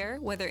want to share,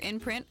 whether in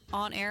print,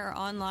 on air, or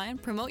online,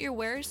 promote your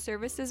wares,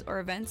 services,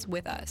 or events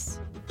with us.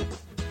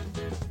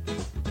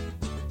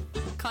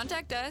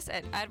 Contact us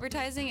at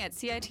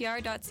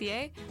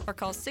advertising@citr.ca or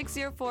call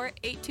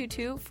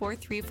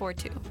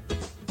 604-822-4342.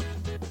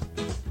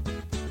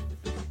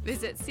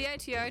 Visit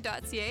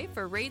citr.ca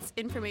for rates,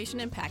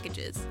 information, and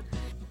packages.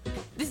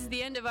 This is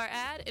the end of our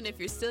ad, and if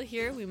you're still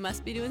here, we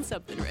must be doing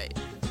something right.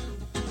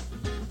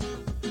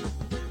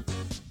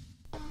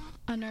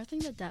 Unearthing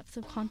the depths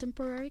of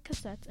contemporary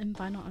cassettes and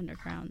vinyl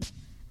underground,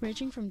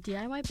 ranging from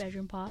DIY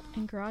bedroom pop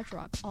and garage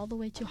rock all the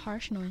way to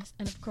harsh noise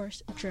and, of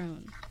course,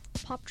 drone.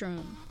 Pop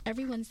Drone,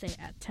 every Wednesday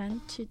at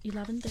 10 to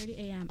 11:30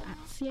 a.m. at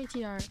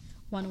CITR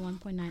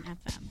 101.9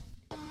 FM.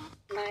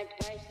 My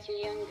advice to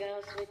young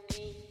girls would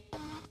be,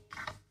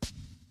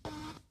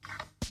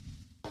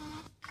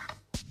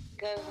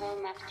 go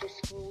home after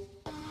school.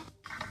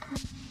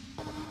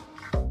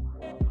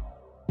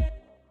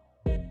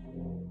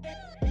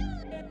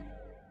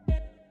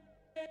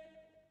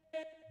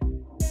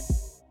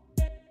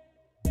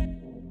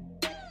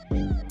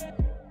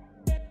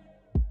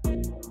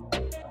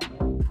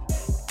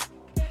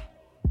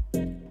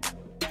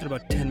 Got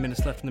about 10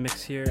 minutes left in the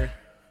mix here.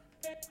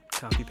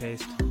 Copy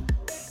paste.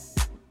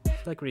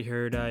 Like what you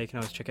heard, you can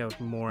always check out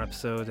more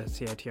episodes at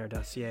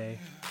citr.ca.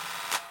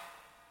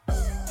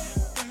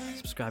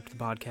 Subscribe to the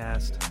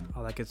podcast,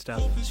 all that good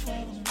stuff.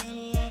 I'm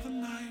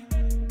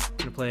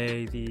gonna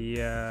play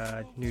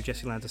the new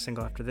Jessie Lanza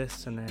single after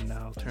this, and then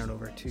I'll turn it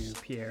over to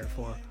Pierre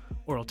for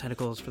Oral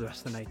Tentacles for the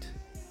rest of the night.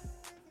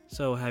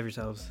 So have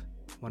yourselves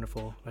a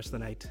wonderful rest of the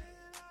night.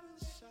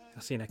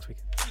 I'll see you next week.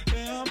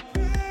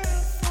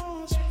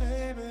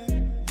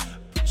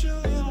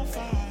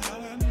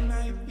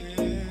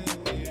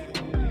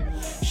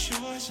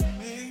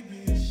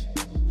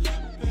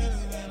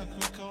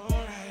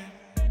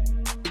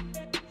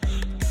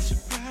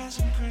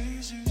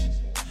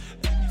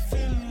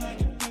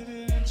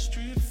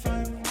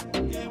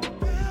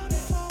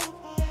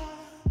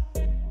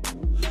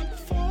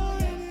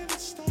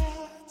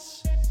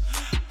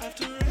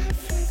 After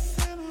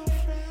everything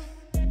I've read,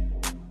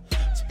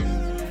 it's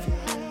better if you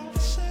have to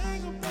say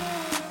goodbye.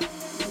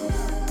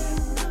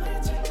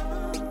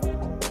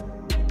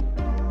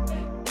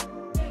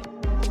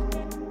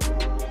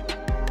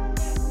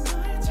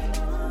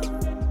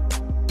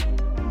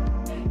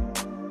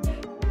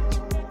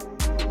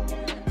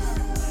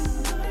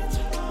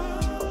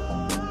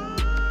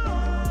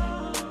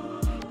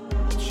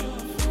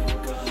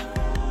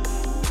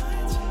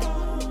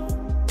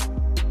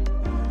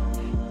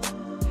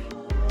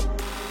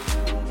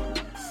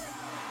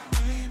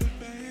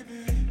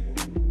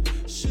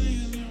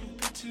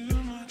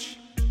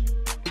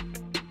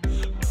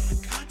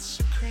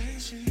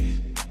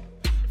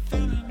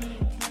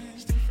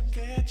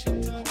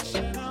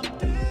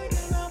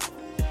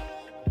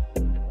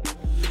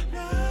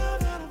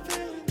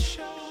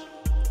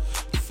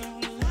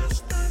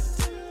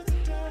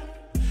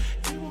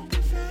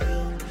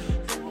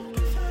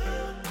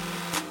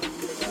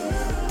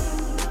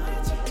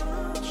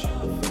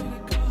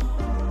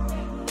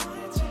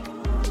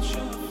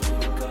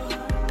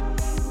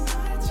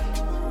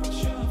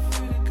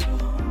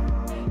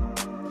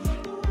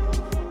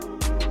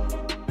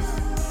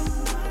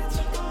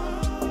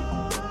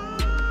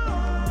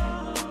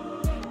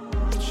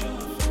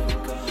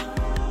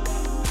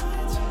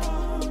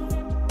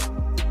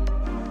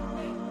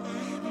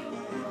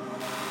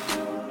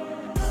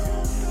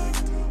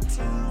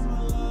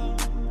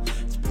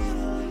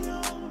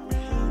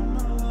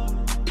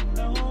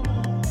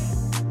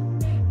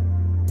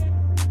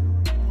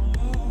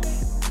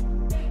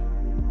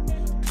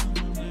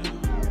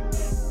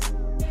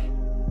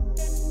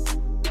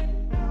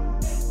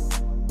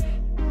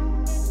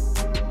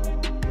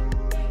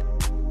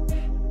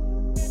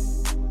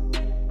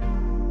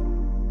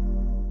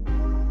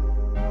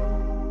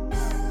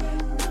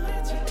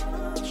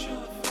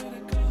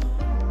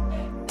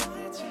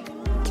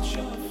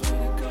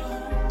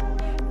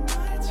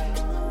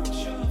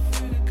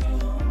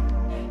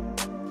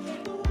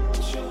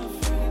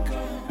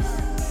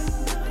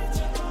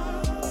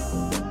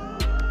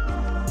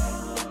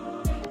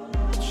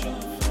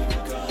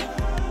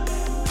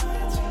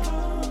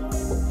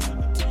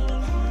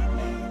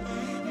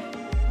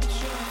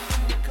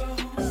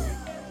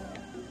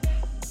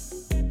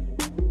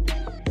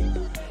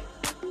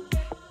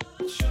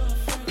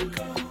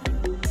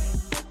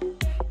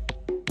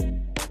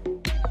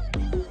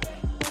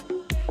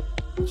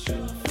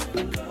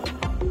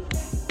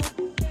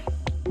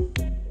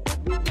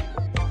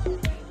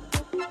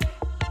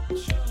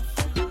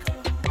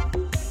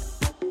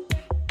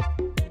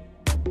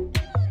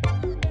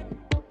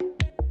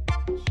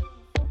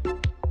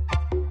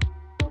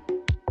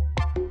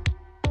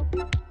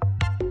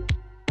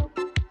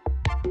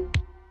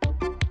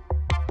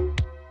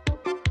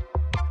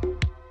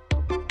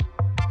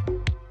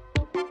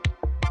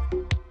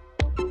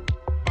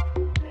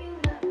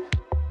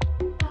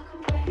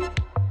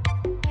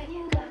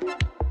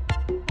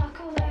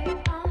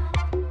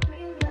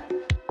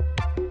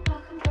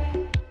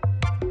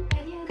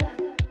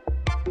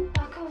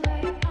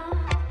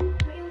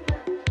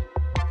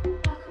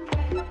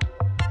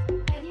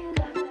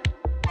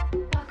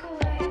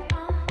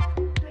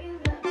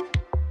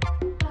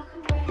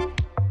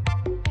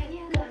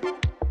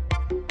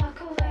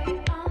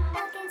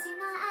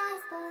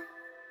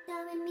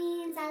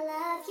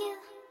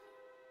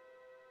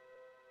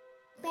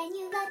 When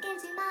you look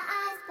into my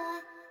eyes, boy,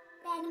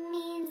 then it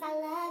means I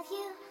love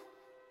you.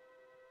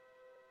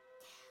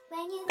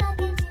 When you look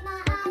into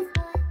my eyes,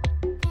 boy,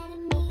 then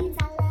it means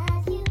I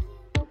love you.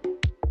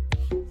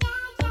 Yeah,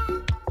 yeah,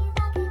 you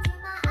look into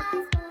my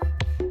eyes, boy,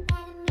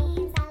 then it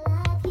means I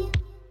love you.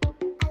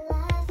 I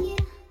love you.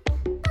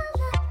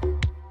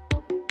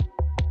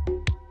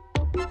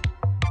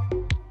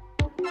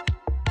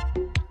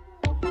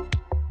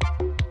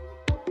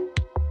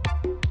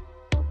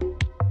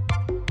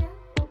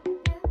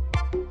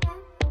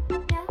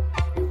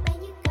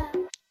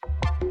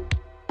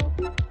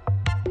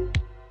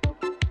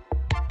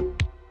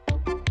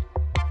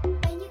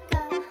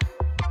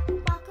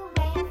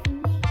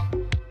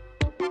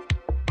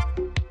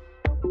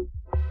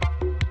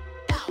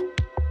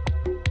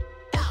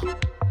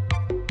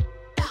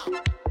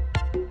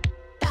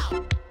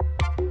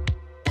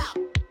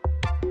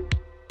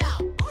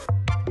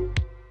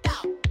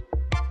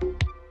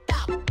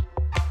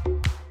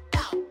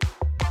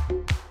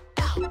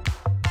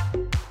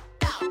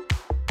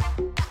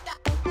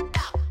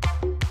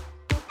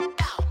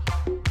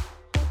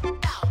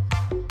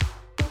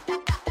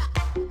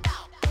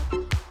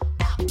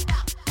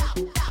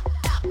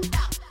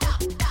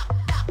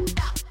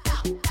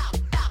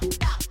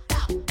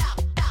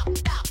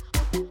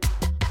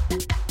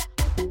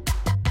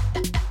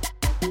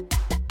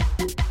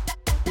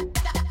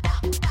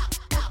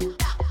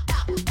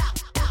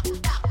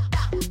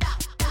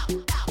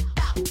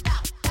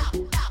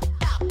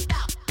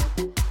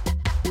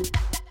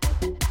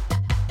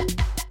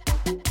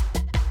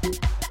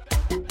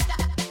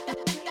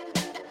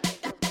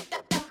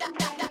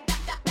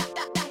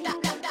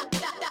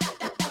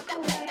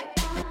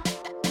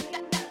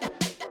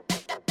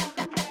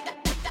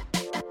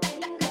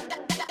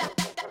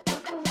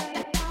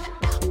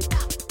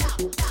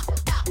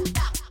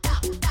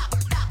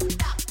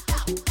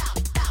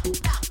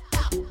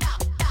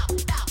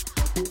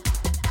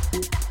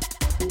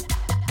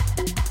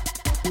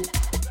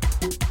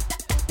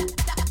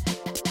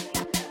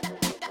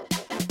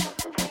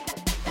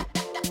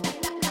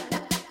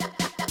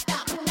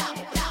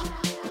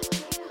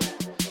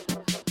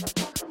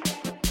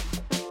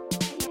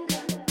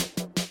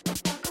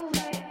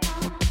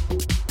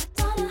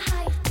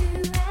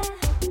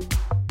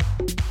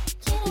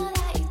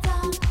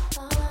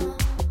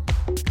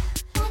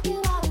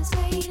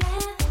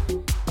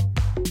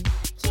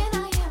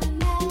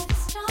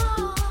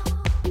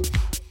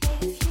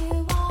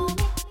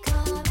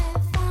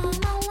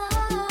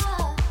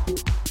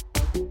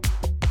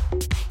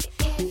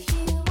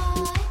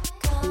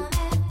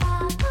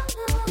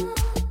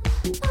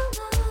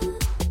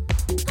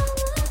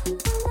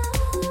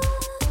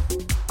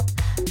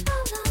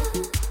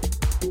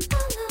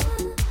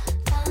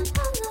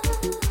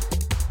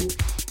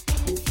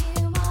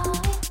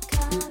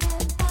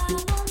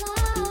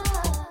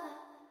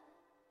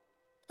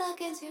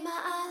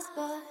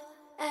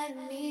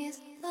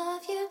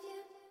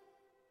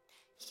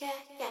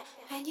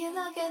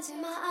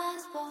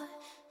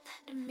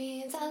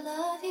 I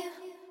love you.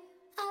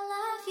 I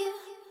love you.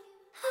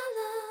 I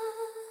love